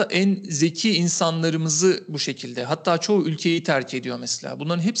çok da en zeki insanlarımızı bu şekilde, hatta çoğu ülkeyi terk ediyor mesela.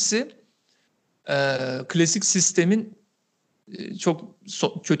 Bunların hepsi klasik sistemin çok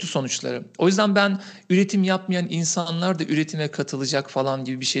kötü sonuçları. O yüzden ben üretim yapmayan insanlar da üretime katılacak falan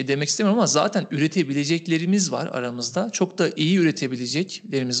gibi bir şey demek istemiyorum ama zaten üretebileceklerimiz var aramızda. Çok da iyi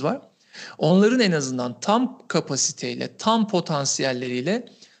üretebileceklerimiz var. Onların en azından tam kapasiteyle, tam potansiyelleriyle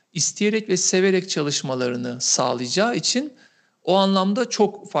isteyerek ve severek çalışmalarını sağlayacağı için o anlamda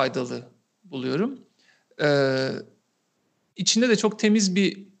çok faydalı buluyorum. İçinde de çok temiz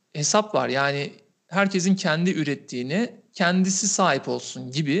bir hesap var. Yani herkesin kendi ürettiğini kendisi sahip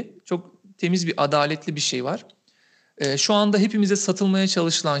olsun gibi çok temiz bir adaletli bir şey var. Şu anda hepimize satılmaya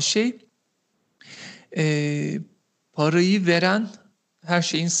çalışılan şey parayı veren her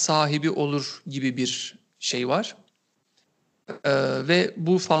şeyin sahibi olur gibi bir şey var. Ve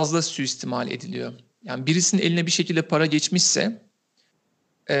bu fazla suistimal ediliyor. Yani birisinin eline bir şekilde para geçmişse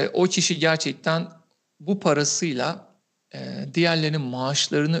o kişi gerçekten bu parasıyla diğerlerinin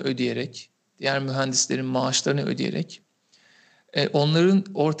maaşlarını ödeyerek, diğer mühendislerin maaşlarını ödeyerek onların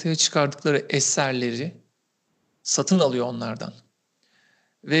ortaya çıkardıkları eserleri satın alıyor onlardan.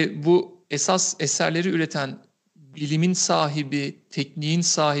 Ve bu esas eserleri üreten bilimin sahibi, tekniğin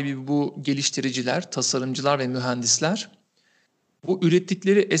sahibi bu geliştiriciler, tasarımcılar ve mühendisler bu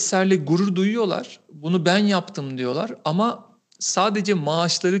ürettikleri eserle gurur duyuyorlar. Bunu ben yaptım diyorlar ama sadece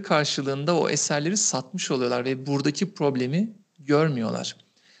maaşları karşılığında o eserleri satmış oluyorlar ve buradaki problemi görmüyorlar.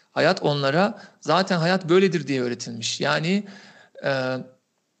 Hayat onlara zaten hayat böyledir diye öğretilmiş. Yani e,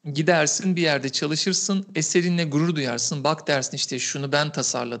 gidersin bir yerde çalışırsın, eserinle gurur duyarsın. Bak dersin işte şunu ben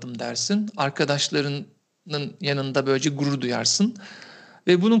tasarladım dersin. Arkadaşlarının yanında böylece gurur duyarsın.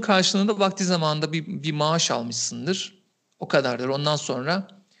 Ve bunun karşılığında vakti zamanında bir maaş almışsındır. O kadardır. Ondan sonra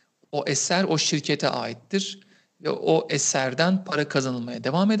o eser o şirkete aittir. Ve o eserden para kazanılmaya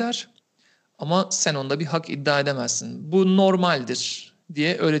devam eder. Ama sen onda bir hak iddia edemezsin. Bu normaldir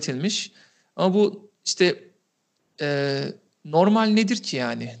diye öğretilmiş. Ama bu işte e, normal nedir ki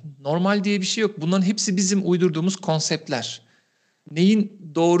yani? Normal diye bir şey yok. Bunların hepsi bizim uydurduğumuz konseptler.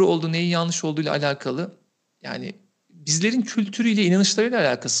 Neyin doğru olduğu, neyin yanlış olduğu ile alakalı. Yani bizlerin kültürüyle, inanışlarıyla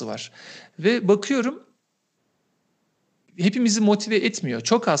alakası var. Ve bakıyorum hepimizi motive etmiyor.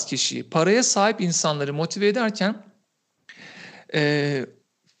 Çok az kişiyi, paraya sahip insanları motive ederken e,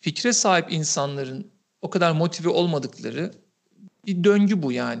 fikre sahip insanların o kadar motive olmadıkları bir döngü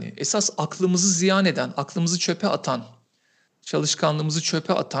bu yani. Esas aklımızı ziyan eden, aklımızı çöpe atan, çalışkanlığımızı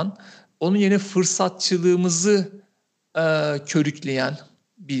çöpe atan, onun yerine fırsatçılığımızı körükleyen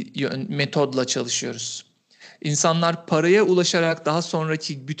bir metodla çalışıyoruz. İnsanlar paraya ulaşarak daha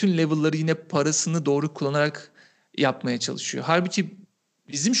sonraki bütün level'ları yine parasını doğru kullanarak yapmaya çalışıyor. Halbuki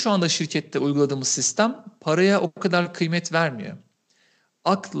bizim şu anda şirkette uyguladığımız sistem paraya o kadar kıymet vermiyor.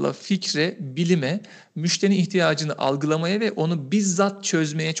 Akla, fikre, bilime, müşterinin ihtiyacını algılamaya ve onu bizzat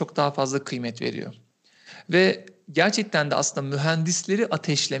çözmeye çok daha fazla kıymet veriyor. Ve gerçekten de aslında mühendisleri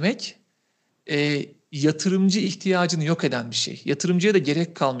ateşlemek yatırımcı ihtiyacını yok eden bir şey. Yatırımcıya da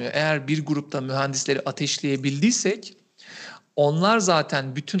gerek kalmıyor. Eğer bir grupta mühendisleri ateşleyebildiysek onlar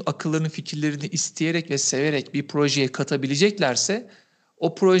zaten bütün akıllarını, fikirlerini isteyerek ve severek bir projeye katabileceklerse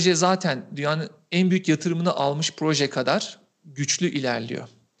o proje zaten dünyanın en büyük yatırımını almış proje kadar güçlü ilerliyor.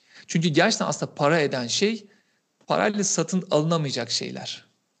 Çünkü gerçekten aslında para eden şey parayla satın alınamayacak şeyler.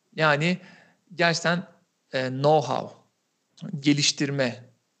 Yani gerçekten know-how,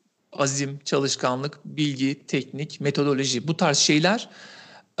 geliştirme, azim, çalışkanlık, bilgi, teknik, metodoloji bu tarz şeyler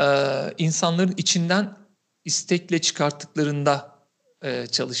insanların içinden istekle çıkarttıklarında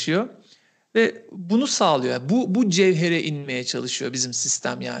çalışıyor. Ve bunu sağlıyor. Bu cevhere inmeye çalışıyor bizim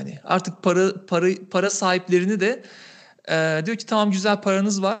sistem yani. Artık para sahiplerini de diyor ki tamam güzel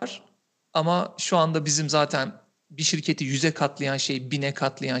paranız var ama şu anda bizim zaten bir şirketi 100'e katlayan şey, 1000'e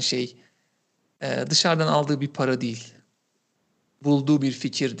katlayan şey dışarıdan aldığı bir para değil. Bulduğu bir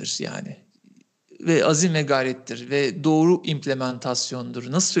fikirdir yani. Ve azim ve gayrettir ve doğru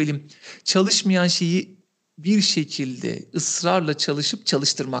implementasyondur. Nasıl söyleyeyim? Çalışmayan şeyi bir şekilde ısrarla çalışıp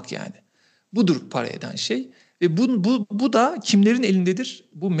çalıştırmak yani. Budur para eden şey. Ve bu da kimlerin elindedir?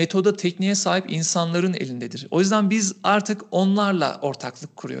 Bu metoda, tekniğe sahip insanların elindedir. O yüzden biz artık onlarla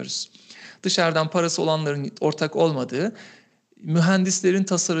ortaklık kuruyoruz. Dışarıdan parası olanların ortak olmadığı, mühendislerin,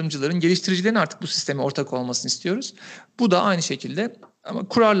 tasarımcıların, geliştiricilerin artık bu sisteme ortak olmasını istiyoruz. Bu da aynı şekilde ama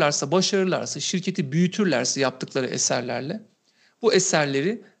kurarlarsa, başarırlarsa, şirketi büyütürlerse yaptıkları eserlerle bu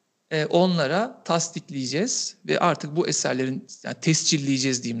eserleri onlara tasdikleyeceğiz ve artık bu eserlerin yani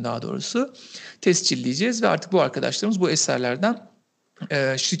tescilleyeceğiz diyeyim daha doğrusu. Tescilleyeceğiz ve artık bu arkadaşlarımız bu eserlerden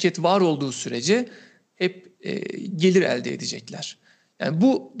şirket var olduğu sürece hep gelir elde edecekler. Yani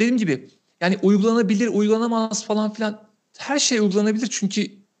bu dediğim gibi yani uygulanabilir, uygulanamaz falan filan her şey uygulanabilir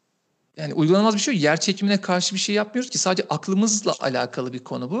çünkü yani uygulanamaz bir şey yok. Yer çekimine karşı bir şey yapmıyoruz ki sadece aklımızla alakalı bir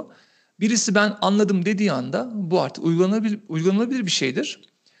konu bu. Birisi ben anladım dediği anda bu artık uygulanabilir bir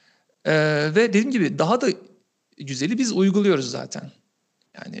şeydir. Ve dediğim gibi daha da güzeli biz uyguluyoruz zaten.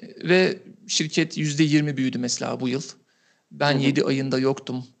 Yani ve şirket %20 büyüdü mesela bu yıl. Ben 7 ayında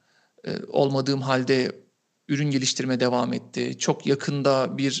yoktum. Olmadığım halde ürün geliştirme devam etti. Çok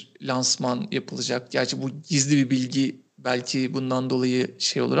yakında bir lansman yapılacak. Gerçi bu gizli bir bilgi belki bundan dolayı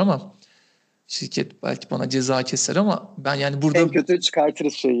şey olur ama şirket belki bana ceza keser ama ben yani burada... En kötü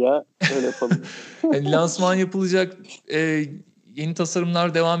çıkartırız şeyi ya. Öyle yapalım. Yani lansman yapılacak. Yeni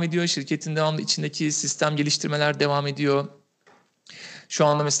tasarımlar devam ediyor. Şirketin devamlı içindeki sistem geliştirmeler devam ediyor. Şu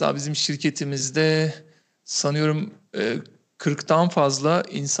anda mesela bizim şirketimizde sanıyorum 40'tan fazla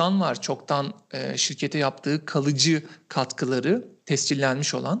insan var. Çoktan şirkete yaptığı kalıcı katkıları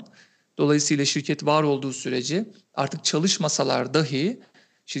tescillenmiş olan. Dolayısıyla şirket var olduğu sürece artık çalışmasalar dahi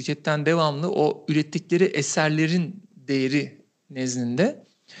şirketten devamlı o ürettikleri eserlerin değeri nezdinde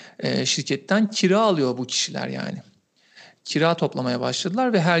şirketten kira alıyor bu kişiler yani. kira toplamaya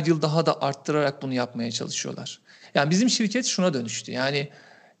başladılar ve her yıl daha da arttırarak bunu yapmaya çalışıyorlar. Yani bizim şirket şuna dönüştü. Yani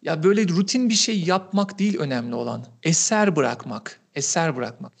ya böyle rutin bir şey yapmak değil önemli olan. Eser bırakmak. Eser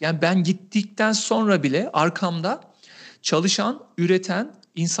bırakmak. Yani ben gittikten sonra bile arkamda çalışan, üreten,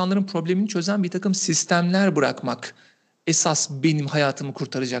 insanların problemini çözen bir takım sistemler bırakmak esas benim hayatımı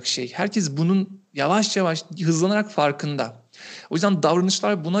kurtaracak şey. Herkes bunun yavaş yavaş hızlanarak farkında. O yüzden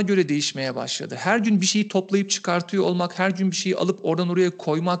davranışlar buna göre değişmeye başladı. Her gün bir şeyi toplayıp çıkartıyor olmak, her gün bir şeyi alıp oradan oraya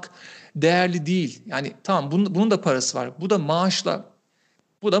koymak değerli değil. Yani tamam bunun da parası var. Bu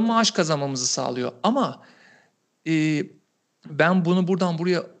da maaş kazanmamızı sağlıyor. Ama e, ben bunu buradan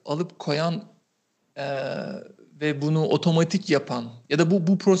buraya alıp koyan e, ve bunu otomatik yapan ya da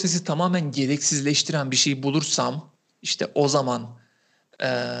bu prosesi tamamen gereksizleştiren bir şey bulursam işte o zaman e,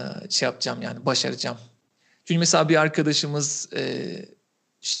 şey yapacağım yani başaracağım. Çünkü mesela bir arkadaşımız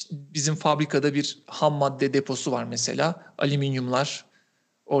bizim fabrikada bir ham madde deposu var mesela. Alüminyumlar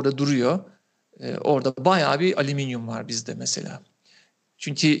orada duruyor. Orada bayağı bir alüminyum var bizde mesela.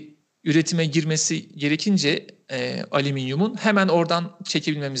 Çünkü üretime girmesi gerekince alüminyumun hemen oradan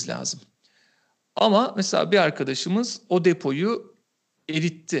çekebilmemiz lazım. Ama mesela bir arkadaşımız o depoyu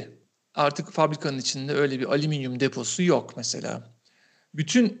eritti. Artık fabrikanın içinde öyle bir alüminyum deposu yok mesela.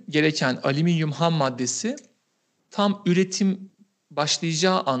 Bütün gereken alüminyum ham maddesi tam üretim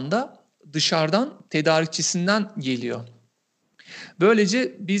başlayacağı anda dışarıdan tedarikçisinden geliyor.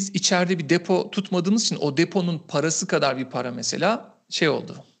 Böylece biz içeride bir depo tutmadığımız için o deponun parası kadar bir para mesela şey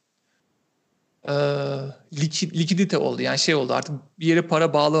oldu. E, likidite oldu yani şey oldu artık bir yere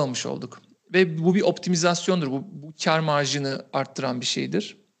para bağlamamış olduk. Ve bu bir optimizasyondur. Bu kar marjını arttıran bir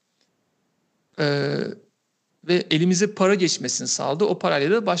şeydir. Ve elimize para geçmesini sağladı. O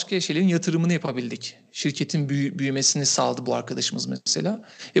parayla da başka şeylerin yatırımını yapabildik. Şirketin büyümesini sağladı bu arkadaşımız mesela.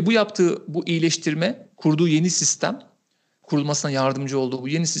 Bu yaptığı bu iyileştirme, kurduğu yeni sistem, kurulmasına yardımcı olduğu bu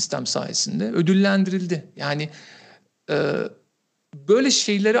yeni sistem sayesinde ödüllendirildi. Yani böyle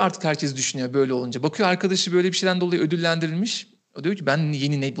şeyleri artık herkes düşünüyor böyle olunca. Bakıyor arkadaşı böyle bir şeyden dolayı ödüllendirilmiş. O diyor ki ben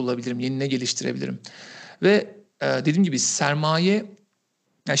yeni ne bulabilirim, yeni ne geliştirebilirim. Ve dediğim gibi sermaye,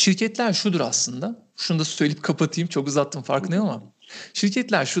 yani şirketler şudur aslında. Şunu da söyleyip kapatayım. Çok uzattım farkındayım ama.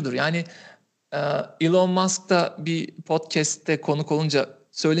 Şirketler şudur. Yani Elon Musk da bir podcast'te konuk olunca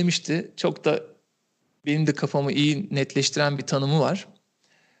söylemişti. Çok da benim de kafamı iyi netleştiren bir tanımı var.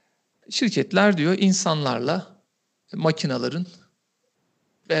 Şirketler diyor insanlarla makinelerin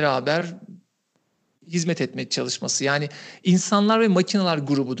beraber hizmet etmeye çalışması. Yani insanlar ve makineler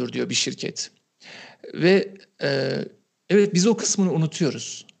grubudur diyor bir şirket. Ve evet biz o kısmını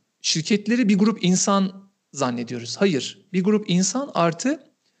unutuyoruz. Şirketleri bir grup insan zannediyoruz. Hayır, bir grup insan artı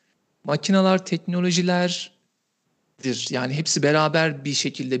makineler, teknolojilerdir. Yani hepsi beraber bir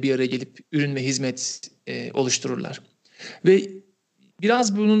şekilde bir araya gelip ürün ve hizmet oluştururlar. Ve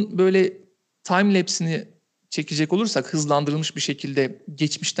biraz bunun böyle time lapse'ini çekecek olursak hızlandırılmış bir şekilde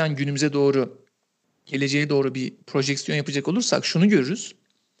geçmişten günümüze doğru, geleceğe doğru bir projeksiyon yapacak olursak şunu görürüz.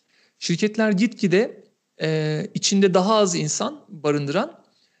 Şirketler gitgide içinde daha az insan barındıran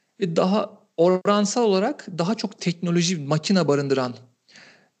ve daha oransal olarak daha çok teknoloji, makine barındıran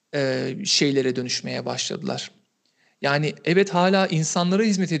şeylere dönüşmeye başladılar. Yani evet hala insanlara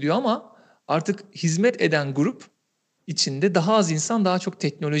hizmet ediyor ama artık hizmet eden grup içinde daha az insan, daha çok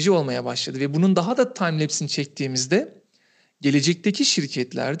teknoloji olmaya başladı. Ve bunun daha da timelapse'ini çektiğimizde gelecekteki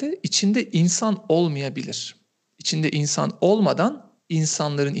şirketlerde içinde insan olmayabilir. İçinde insan olmadan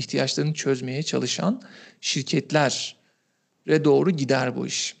insanların ihtiyaçlarını çözmeye çalışan şirketlere doğru gider bu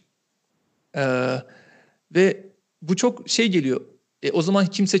iş. Ve bu çok şey geliyor. O zaman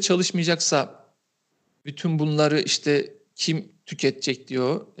kimse çalışmayacaksa bütün bunları işte kim tüketecek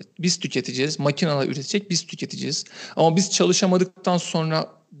diyor. Biz tüketeceğiz. Makineler üretecek, biz tüketeceğiz. Ama biz çalışamadıktan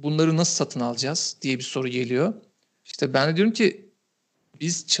sonra bunları nasıl satın alacağız diye bir soru geliyor. İşte ben de diyorum ki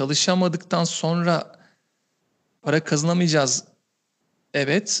biz çalışamadıktan sonra para kazanamayacağız.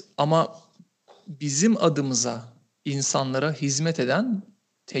 Evet ama bizim adımıza insanlara hizmet eden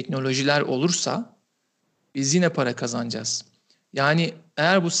teknolojiler olursa biz yine para kazanacağız. Yani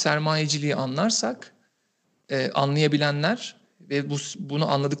eğer bu sermayeciliği anlarsak, anlayabilenler ve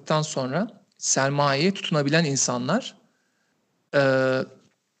bunu anladıktan sonra sermayeye tutunabilen insanlar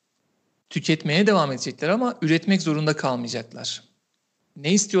tüketmeye devam edecekler ama üretmek zorunda kalmayacaklar.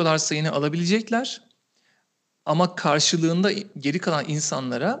 Ne istiyorlarsa yine alabilecekler ama karşılığında geri kalan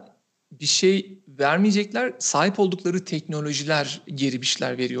insanlara bir şey vermeyecekler. Sahip oldukları teknolojiler geri bir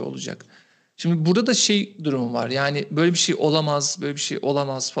şeyler veriyor olacak. Şimdi burada da şey durumu var. Yani böyle bir şey olamaz, böyle bir şey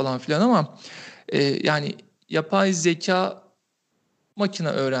olamaz falan filan ama yani yapay zeka, makine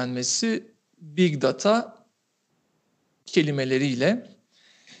öğrenmesi, big data kelimeleriyle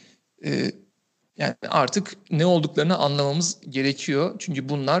yani artık ne olduklarını anlamamız gerekiyor. Çünkü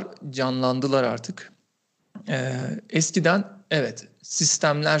bunlar canlandılar artık. Eskiden evet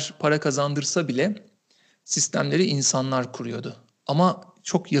sistemler para kazandırsa bile sistemleri insanlar kuruyordu. Ama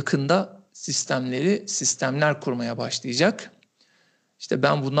çok yakında sistemler kurmaya başlayacak. İşte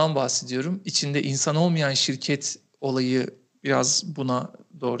ben bundan bahsediyorum. İçinde insan olmayan şirket olayı biraz buna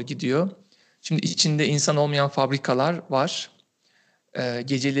doğru gidiyor. Şimdi içinde insan olmayan fabrikalar var.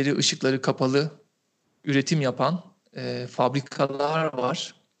 Geceleri ışıkları kapalı üretim yapan fabrikalar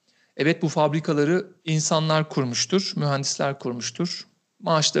var. Evet bu fabrikaları insanlar kurmuştur, mühendisler kurmuştur.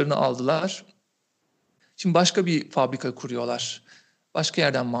 Maaşlarını aldılar. Şimdi başka bir fabrika kuruyorlar. Başka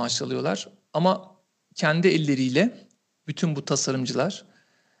yerden maaş alıyorlar. Ama kendi elleriyle bütün bu tasarımcılar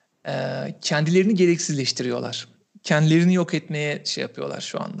kendilerini gereksizleştiriyorlar. Kendilerini yok etmeye şey yapıyorlar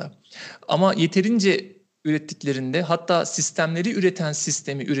şu anda. Ama yeterince ürettiklerinde hatta sistemleri üreten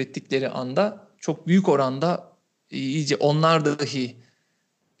sistemi ürettikleri anda çok büyük oranda iyice onlar dahi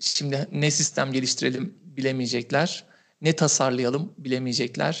şimdi ne sistem geliştirelim bilemeyecekler. Ne tasarlayalım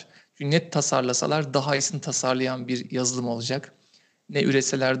bilemeyecekler. Çünkü ne tasarlasalar daha iyisini tasarlayan bir yazılım olacak. Ne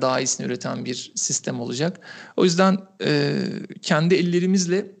üretseler daha iyisini üreten bir sistem olacak. O yüzden kendi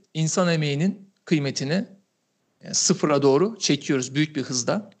ellerimizle insan emeğinin kıymetini sıfıra doğru çekiyoruz büyük bir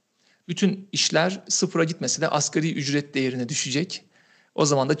hızda. Bütün işler sıfıra gitmese de asgari ücret değerine düşecek. O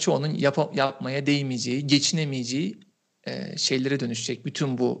zaman da çoğunun yapmaya değmeyeceği, geçinemeyeceği şeylere dönüşecek.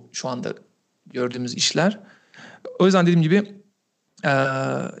 Bütün bu şu anda gördüğümüz işler. O yüzden dediğim gibi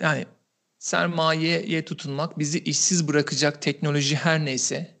yani sermayeye tutunmak, bizi işsiz bırakacak teknoloji her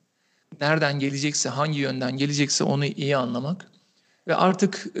neyse, nereden gelecekse, hangi yönden gelecekse onu iyi anlamak ve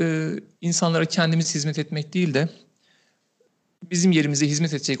artık insanlara kendimiz hizmet etmek değil de bizim yerimize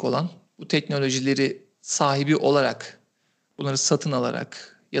hizmet edecek olan bu teknolojileri sahibi olarak, bunları satın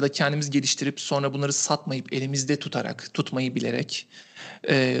alarak ya da kendimiz geliştirip sonra bunları satmayıp elimizde tutmayı bilerek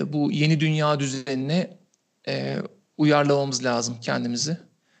bu yeni dünya düzenine uyarlamamız lazım kendimizi.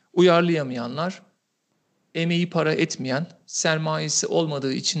 Uyarlayamayanlar, emeği para etmeyen, sermayesi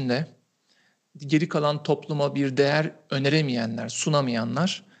olmadığı için de geri kalan topluma bir değer öneremeyenler,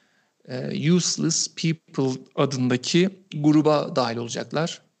 sunamayanlar Useless People adındaki gruba dahil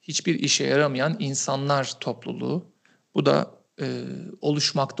olacaklar. Hiçbir işe yaramayan insanlar topluluğu. Bu da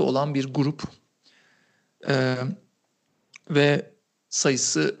oluşmakta olan bir grup. Ve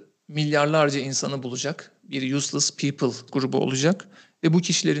sayısı milyarlarca insanı bulacak. Bir Useless People grubu olacak. Ve bu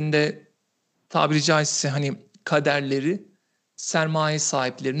kişilerin de tabiri caizse hani kaderleri sermaye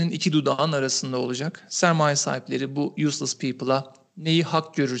sahiplerinin iki dudağın arasında olacak. Sermaye sahipleri bu useless people'a neyi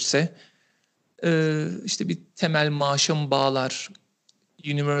hak görürse işte bir temel maaşa mı bağlar,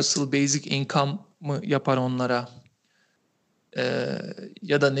 universal basic income mı yapar onlara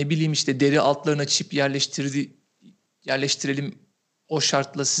ya da ne bileyim işte deri altlarına çip yerleştirelim o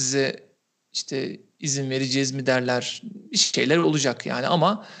şartla size işte izin vereceğiz mi derler, bir şeyler olacak yani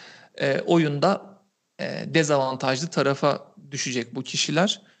ama oyunda dezavantajlı tarafa düşecek bu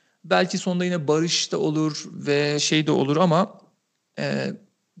kişiler. Belki sonunda yine barış da olur ve şey de olur ama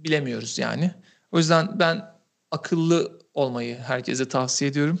bilemiyoruz yani. O yüzden ben akıllı olmayı herkese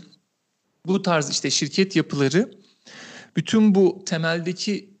tavsiye ediyorum. Bu tarz işte şirket yapıları bütün bu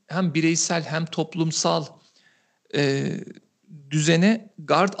temeldeki hem bireysel hem toplumsal düzene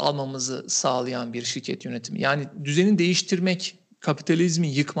gard almamızı sağlayan bir şirket yönetimi. Yani düzeni değiştirmek, kapitalizmi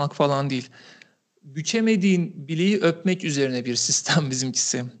yıkmak falan değil. Bükemediğin bileği öpmek üzerine bir sistem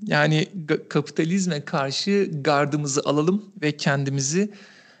bizimkisi. Yani kapitalizme karşı gardımızı alalım ve kendimizi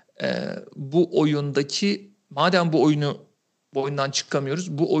bu oyundaki, madem bu oyundan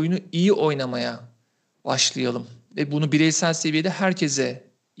çıkamıyoruz, bu oyunu iyi oynamaya başlayalım. Ve bunu bireysel seviyede herkese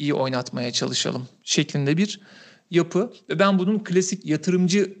iyi oynatmaya çalışalım şeklinde bir yapı. Ve ben bunun klasik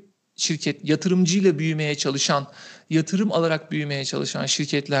yatırımcıyla büyümeye çalışan, yatırım alarak büyümeye çalışan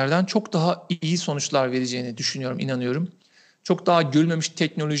şirketlerden çok daha iyi sonuçlar vereceğini düşünüyorum, inanıyorum. Çok daha görülmemiş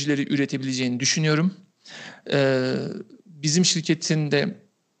teknolojileri üretebileceğini düşünüyorum. Bizim şirketin de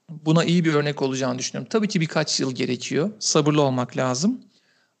buna iyi bir örnek olacağını düşünüyorum. Tabii ki birkaç yıl gerekiyor. Sabırlı olmak lazım.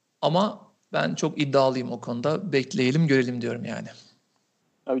 Ama ben çok iddialıyım o konuda. Bekleyelim, görelim diyorum yani.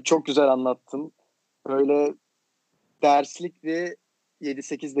 Abi çok güzel anlattın. Böyle derslik bir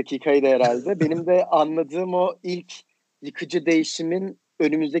 7-8 dakikaydı herhalde. Benim de anladığım o ilk yıkıcı değişimin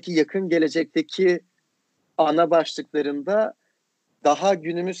önümüzdeki yakın gelecekteki ana başlıklarında daha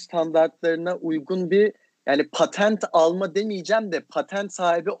günümüz standartlarına uygun bir yani patent alma demeyeceğim de patent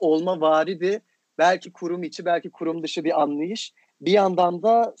sahibi olma vari bir belki kurum içi belki kurum dışı bir anlayış. Bir yandan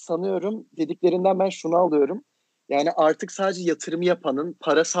da sanıyorum dediklerinden ben şunu alıyorum. Yani artık sadece yatırım yapanın,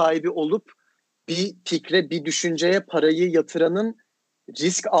 para sahibi olup bir fikre, bir düşünceye parayı yatıranın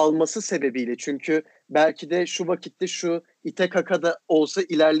risk alması sebebiyle. Çünkü belki de şu vakitte şu ite kaka da olsa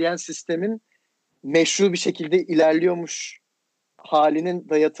ilerleyen sistemin meşru bir şekilde ilerliyormuş halinin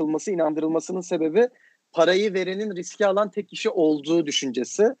dayatılması, inandırılmasının sebebi parayı verenin riski alan tek kişi olduğu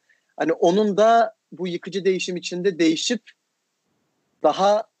düşüncesi. Hani onun da bu yıkıcı değişim içinde değişip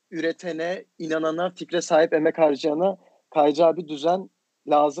daha üretene, inanana, fikre sahip, emek harcayana kayacağı bir düzen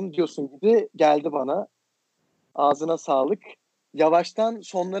lazım diyorsun gibi geldi bana. Ağzına sağlık. Yavaştan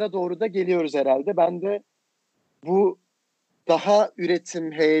sonlara doğru da geliyoruz herhalde. Ben de bu daha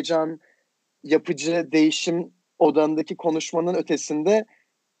üretim, heyecan, yapıcı, değişim odağındaki konuşmanın ötesinde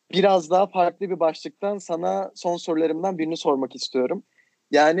biraz daha farklı bir başlıktan sana son sorularımdan birini sormak istiyorum.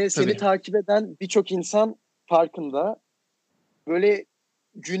 Yani seni Tabii. takip eden birçok insan farkında. Böyle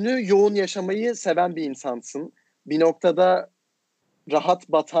günü yoğun yaşamayı seven bir insansın. Bir noktada rahat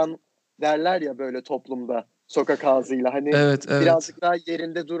batan derler ya böyle toplumda sokak ağzıyla. Hani Evet, evet. birazcık daha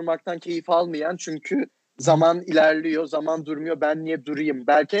yerinde durmaktan keyif almayan, çünkü zaman ilerliyor, zaman durmuyor. Ben niye durayım?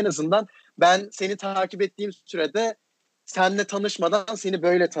 Belki en azından ben seni takip ettiğim sürede seninle tanışmadan seni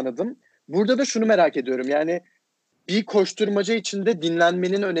böyle tanıdım. Burada da şunu merak ediyorum. Yani bir koşturmaca içinde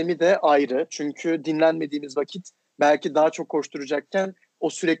dinlenmenin önemi de ayrı. Çünkü dinlenmediğimiz vakit belki daha çok koşturacakken o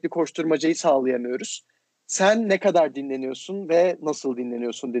sürekli koşturmacayı sağlayamıyoruz. Sen ne kadar dinleniyorsun ve nasıl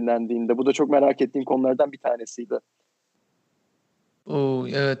dinleniyorsun dinlendiğinde? Bu da çok merak ettiğim konulardan bir tanesiydi.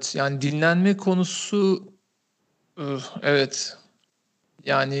 Evet, yani dinlenme konusu, evet,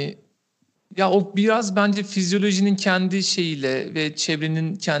 yani ya o biraz bence fizyolojinin kendi şeyiyle ve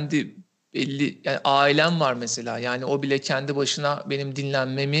çevrenin kendi belli, yani ailem var mesela, yani o bile kendi başına benim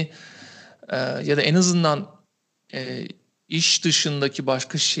dinlenmemi ya da en azından e, iş dışındaki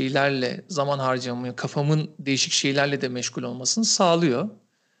başka şeylerle zaman harcamamı, kafamın değişik şeylerle de meşgul olmasını sağlıyor.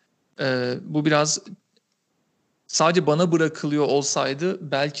 Bu biraz sadece bana bırakılıyor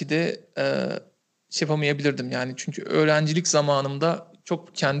olsaydı belki de şey yapamayabilirdim yani. Çünkü öğrencilik zamanımda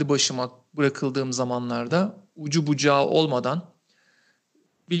çok kendi başıma bırakıldığım zamanlarda ucu bucağı olmadan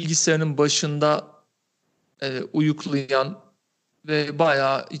bilgisayarın başında uyuklayan ve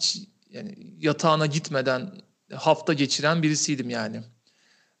bayağı hiç yani yatağına gitmeden hafta geçiren birisiydim yani.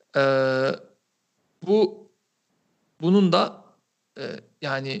 Ee, bu bunun da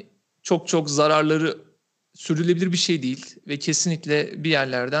yani çok çok zararları sürdürülebilir bir şey değil ve kesinlikle bir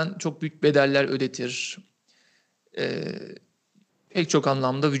yerlerden çok büyük bedeller ödetir. Ee, pek çok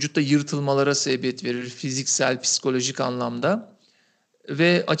anlamda vücutta yırtılmalara sebebiyet verir, fiziksel, psikolojik anlamda.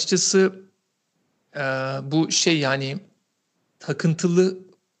 Ve açıkçası e, bu şey yani takıntılı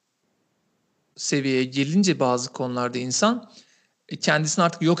seviyeye gelince bazı konularda insan kendisini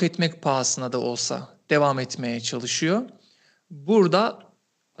artık yok etmek pahasına da olsa devam etmeye çalışıyor. Burada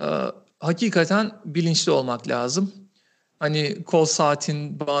e, hakikaten bilinçli olmak lazım. Hani kol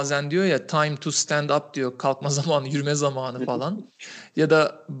saatin bazen diyor ya time to stand up diyor, kalkma zamanı, yürüme zamanı falan. Ya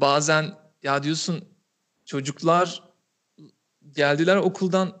da bazen ya diyorsun çocuklar geldiler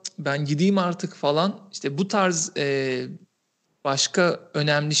okuldan, ben gideyim artık falan. İşte bu tarz başka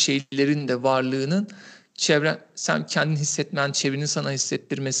önemli şeylerin de varlığının çevren, sen kendini hissetmen, çevrenin sana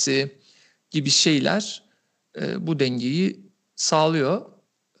hissettirmesi gibi şeyler bu dengeyi sağlıyor.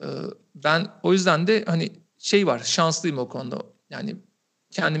 E, ben o yüzden de hani şey var, şanslıyım o konuda. Yani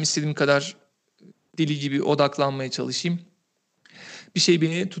kendim istediğim kadar deli gibi odaklanmaya çalışayım. Bir şey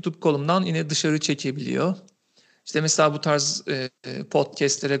beni tutup kolumdan yine dışarı çekebiliyor. İşte mesela bu tarz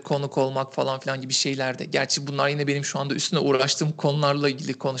podcastlere konuk olmak falan filan gibi şeylerde. Gerçi bunlar yine benim şu anda üstüne uğraştığım konularla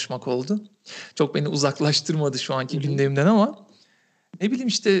ilgili konuşmak oldu. Çok beni uzaklaştırmadı şu anki gündemimden ama ne bileyim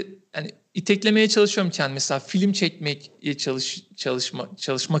işte yani iteklemeye çalışıyorum kendimi. Mesela film çekmek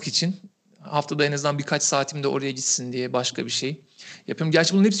çalışmak için haftada en azından birkaç saatim de oraya gitsin diye başka bir şey yapıyorum.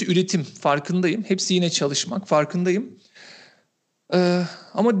 Gerçi bunun hepsi üretim, farkındayım. Hepsi yine çalışmak, farkındayım.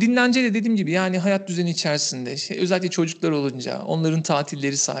 Ama dinlence de dediğim gibi yani hayat düzeni içerisinde özellikle çocuklar olunca onların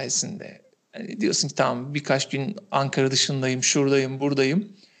tatilleri sayesinde yani diyorsun ki tamam birkaç gün Ankara dışındayım, şuradayım,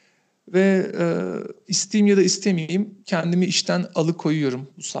 buradayım ve isteyeyim ya da istemeyeyim kendimi işten alıkoyuyorum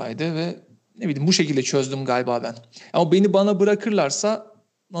bu sayede ve ne bileyim bu şekilde çözdüm galiba ben. Ama beni bana bırakırlarsa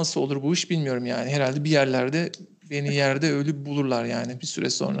nasıl olur bu iş bilmiyorum yani. Herhalde bir yerlerde beni yerde ölü bulurlar yani bir süre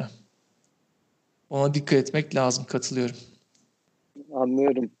sonra. Ona dikkat etmek lazım, katılıyorum.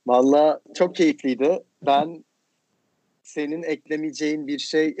 Anlıyorum. Valla çok keyifliydi. Ben senin ekleyeceğin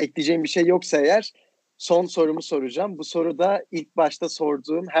bir şey yoksa eğer son sorumu soracağım. Bu soru da ilk başta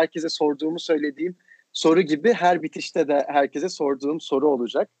sorduğum, herkese sorduğumu söylediğim soru gibi her bitişte de herkese sorduğum soru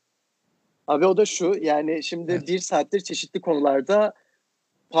olacak. Abi o da şu, yani şimdi Evet. bir saattir çeşitli konularda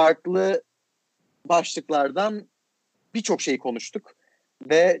farklı başlıklardan birçok şey konuştuk.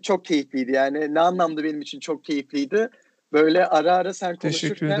 Ve çok keyifliydi, yani ne anlamda benim için çok keyifliydi. Böyle ara ara sen Teşekkür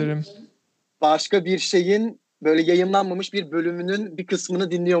konuşurken ederim. başka bir şeyin böyle yayınlanmamış bir bölümünün bir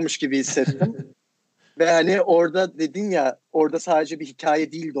kısmını dinliyormuş gibi hissettim. Ve hani orada dedin ya, orada sadece bir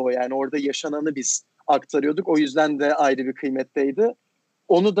hikaye değildi o, yani orada yaşananı biz aktarıyorduk. O yüzden de ayrı bir kıymetteydi.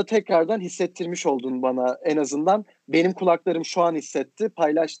 Onu da tekrardan hissettirmiş oldun bana en azından. Benim kulaklarım şu an hissetti.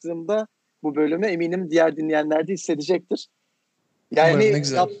 Paylaştığımda bu bölümü eminim diğer dinleyenler de hissedecektir. Umarım, ne Yani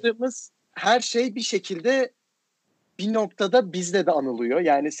güzel. yaptığımız her şey bir şekilde bir noktada bizde de anılıyor.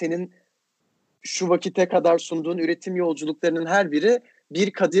 Yani senin şu vakite kadar sunduğun üretim yolculuklarının her biri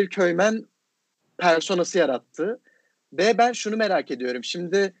bir Kadir Köymen personası yarattı. Ve ben şunu merak ediyorum.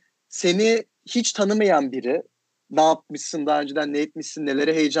 Şimdi seni hiç tanımayan biri, ne yapmışsın daha önceden, ne etmişsin,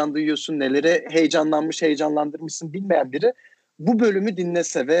 nelere heyecan duyuyorsun, nelere heyecanlanmış, heyecanlandırmışsın bilmeyen biri bu bölümü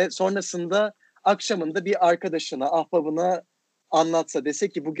dinlese ve sonrasında akşamında bir arkadaşına, ahbabına anlatsa, dese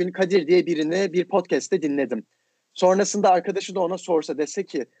ki bugün Kadir diye birini bir podcast'te dinledim. Sonrasında arkadaşı da ona sorsa, dese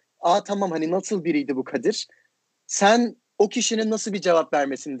ki tamam, hani nasıl biriydi bu Kadir? Sen o kişinin nasıl bir cevap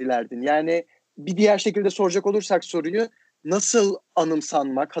vermesini dilerdin? Yani bir diğer şekilde soracak olursak soruyu, nasıl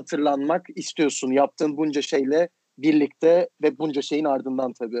anımsanmak, hatırlanmak istiyorsun yaptığın bunca şeyle birlikte ve bunca şeyin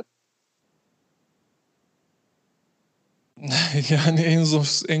ardından tabii. Yani en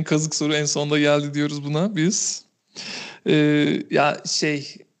zor, en kazık soru en sonda geldi diyoruz buna biz. Ya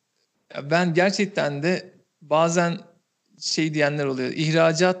ben gerçekten de bazen diyenler oluyor.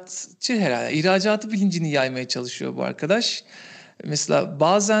 İhracatçı herhalde. İhracatı bilincini yaymaya çalışıyor bu arkadaş. Mesela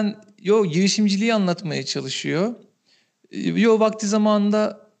bazen girişimciliği anlatmaya çalışıyor. Vakti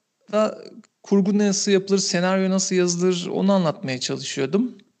zamanında da kurgu nasıl yapılır, senaryo nasıl yazılır onu anlatmaya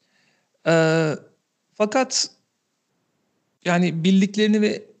çalışıyordum. Ee, Fakat yani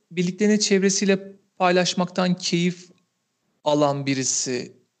bildiklerini çevresiyle paylaşmaktan keyif alan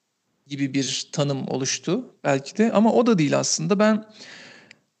birisi gibi bir tanım oluştu belki de, ama o da değil aslında.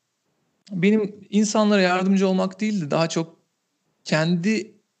 Benim insanlara yardımcı olmak değildi, daha çok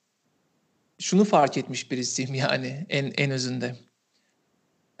kendi şunu fark etmiş birisiyim yani en özünde.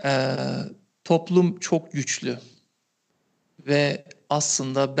 Ee, Toplum çok güçlü ve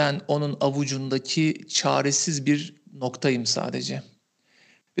aslında ben onun avucundaki çaresiz bir noktayım sadece.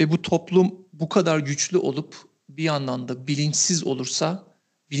 Ve bu toplum bu kadar güçlü olup bir yandan da bilinçsiz olursa,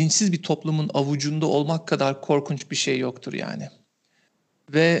 bilinçsiz bir toplumun avucunda olmak kadar korkunç bir şey yoktur yani.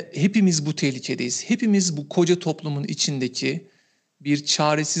 Ve hepimiz bu tehlikedeyiz. Hepimiz bu koca toplumun içindeki bir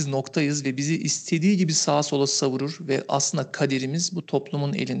çaresiz noktayız ve bizi istediği gibi sağa sola savurur ve aslında kaderimiz bu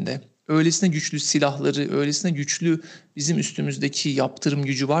toplumun elinde. Öylesine güçlü silahları, öylesine güçlü bizim üstümüzdeki yaptırım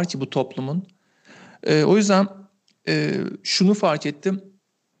gücü var ki bu toplumun. O yüzden şunu fark ettim.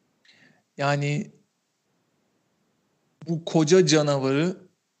 Yani bu koca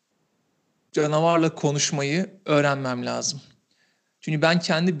canavarla konuşmayı öğrenmem lazım. Çünkü ben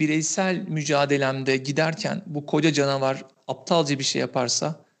kendi bireysel mücadelemde giderken bu koca canavar aptalca bir şey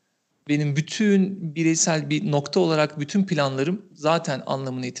yaparsa benim bütün bireysel bir nokta olarak bütün planlarım zaten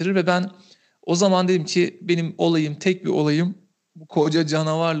anlamını yitirir ve ben o zaman dedim ki benim tek bir olayım bu koca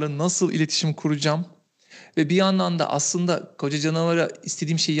canavarla nasıl iletişim kuracağım ve bir yandan da aslında koca canavara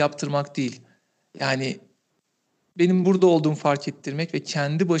istediğim şeyi yaptırmak değil. Yani benim burada olduğumu fark ettirmek ve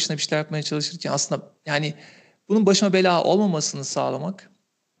kendi başına bir şeyler yapmaya çalışırken aslında yani bunun başıma bela olmamasını sağlamak.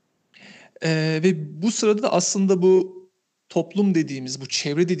 Ve bu sırada da aslında bu toplum dediğimiz, bu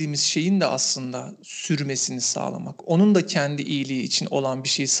çevre dediğimiz şeyin de aslında sürmesini sağlamak. Onun da kendi iyiliği için olan bir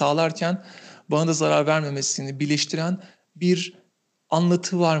şeyi sağlarken bana da zarar vermemesini birleştiren bir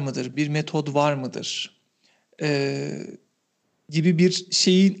anlatı var mıdır, bir metod var mıdır? Ee, Gibi bir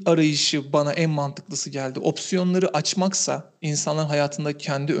şeyin arayışı bana en mantıklısı geldi. Opsiyonları açmaksa, insanların hayatında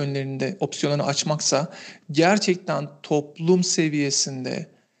kendi önlerinde opsiyonları açmaksa, gerçekten toplum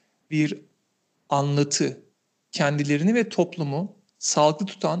seviyesinde bir anlatı, kendilerini ve toplumu sağlıklı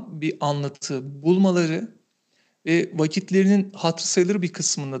tutan bir anlatı bulmaları ve vakitlerinin hatırı sayılır bir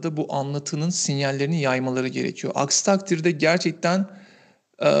kısmında da bu anlatının sinyallerini yaymaları gerekiyor. Aksi takdirde gerçekten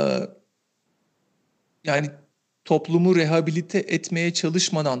e, yani toplumu rehabilite etmeye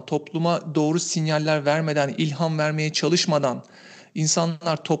çalışmadan, topluma doğru sinyaller vermeden, ilham vermeye çalışmadan,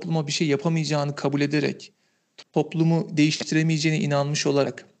 insanlar topluma bir şey yapamayacağını kabul ederek, toplumu değiştiremeyeceğine inanmış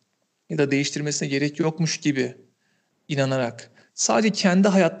olarak ya da değiştirmesine gerek yokmuş gibi inanarak sadece kendi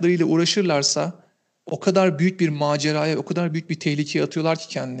hayatlarıyla uğraşırlarsa o kadar büyük bir maceraya, o kadar büyük bir tehlikeye atıyorlar ki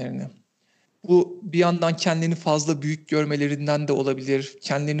kendilerini. Bu bir yandan kendilerini fazla büyük görmelerinden de olabilir.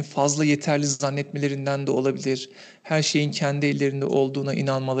 Kendilerini fazla yeterli zannetmelerinden de olabilir. Her şeyin kendi ellerinde olduğuna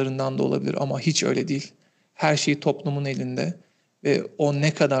inanmalarından da olabilir ama hiç öyle değil. Her şey toplumun elinde ve o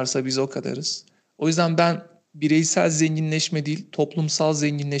ne kadarsa biz o kadarız. O yüzden ben bireysel zenginleşme değil, toplumsal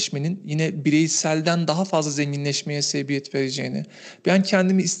zenginleşmenin yine bireyselden daha fazla zenginleşmeye sebebiyet vereceğini, ben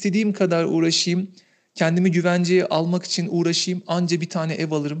kendimi istediğim kadar uğraşayım, kendimi güvenceye almak için uğraşayım. Anca bir tane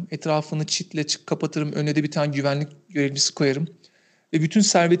ev alırım. Etrafını çitle kapatırım. Önüne de bir tane güvenlik görevlisi koyarım. Ve bütün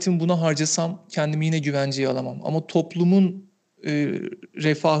servetimi buna harcasam kendimi yine güvenceye alamam. Ama toplumun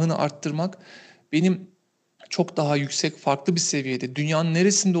refahını arttırmak benim çok daha yüksek, farklı bir seviyede, dünyanın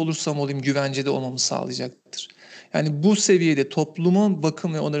neresinde olursam olayım güvencede olmamı sağlayacaktır. Yani bu seviyede toplumun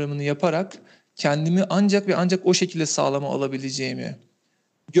bakım ve onarımını yaparak kendimi ancak ve ancak o şekilde sağlama alabileceğimi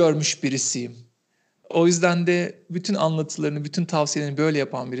görmüş birisiyim. O yüzden de bütün anlatılarını, bütün tavsiyelerini böyle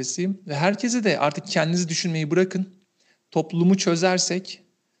yapan birisiyim. Ve herkese de artık kendinizi düşünmeyi bırakın. Toplumu çözersek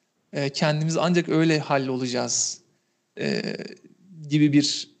kendimiz ancak öyle hallolacağız gibi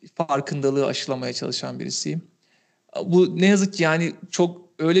bir farkındalığı aşılamaya çalışan birisiyim. Bu ne yazık ki yani çok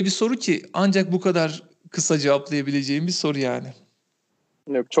öyle bir soru ki ancak bu kadar kısa cevaplayabileceğim bir soru yani.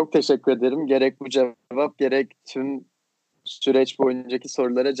 Yok, çok teşekkür ederim. Gerek bu cevap gerek tüm süreç boyuncaki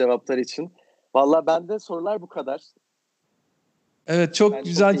sorulara cevaplar için. Vallahi bende sorular bu kadar. Evet, çok Ben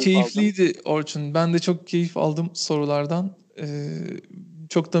güzel, çok keyif aldım. keyifliydi Orçun. Ben de çok keyif aldım sorulardan.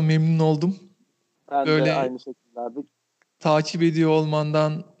 Çok da memnun oldum. Ben de Böyle aynı şekilde abi. takip ediyor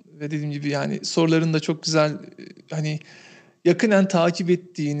olmandan ve dediğim gibi yani soruların da çok güzel hani yakinen takip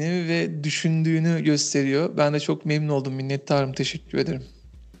ettiğini ve düşündüğünü gösteriyor. Ben de çok memnun oldum, minnettarım, teşekkür ederim.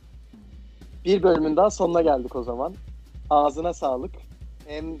 Bir bölümün daha sonuna geldik o zaman. Ağzına sağlık.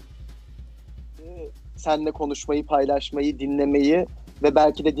 Hem seninle konuşmayı, paylaşmayı, dinlemeyi ve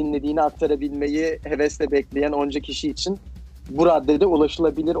belki de dinlediğini aktarabilmeyi hevesle bekleyen onca kişi için bu raddede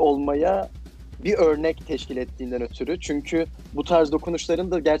ulaşılabilir olmaya bir örnek teşkil ettiğinden ötürü. Çünkü bu tarz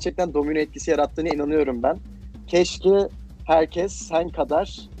dokunuşların da gerçekten domino etkisi yarattığına inanıyorum ben. Keşke herkes sen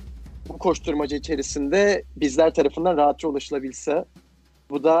kadar bu koşturmaca içerisinde bizler tarafından rahatça ulaşılabilse.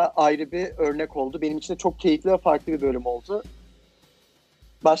 Bu da ayrı bir örnek oldu. Benim için de çok keyifli ve farklı bir bölüm oldu.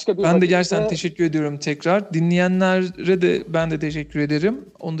 Başka bir Ben de gerçekten teşekkür ediyorum tekrar. Dinleyenlere de ben de teşekkür ederim.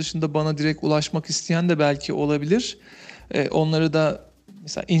 Onun dışında bana direkt ulaşmak isteyen de belki olabilir. Onları da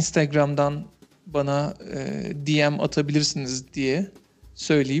mesela Instagram'dan bana DM atabilirsiniz diye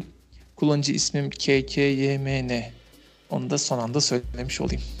söyleyeyim. Kullanıcı ismim KKYMN. Onu da son anda söylemiş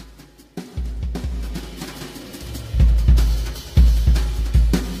olayım.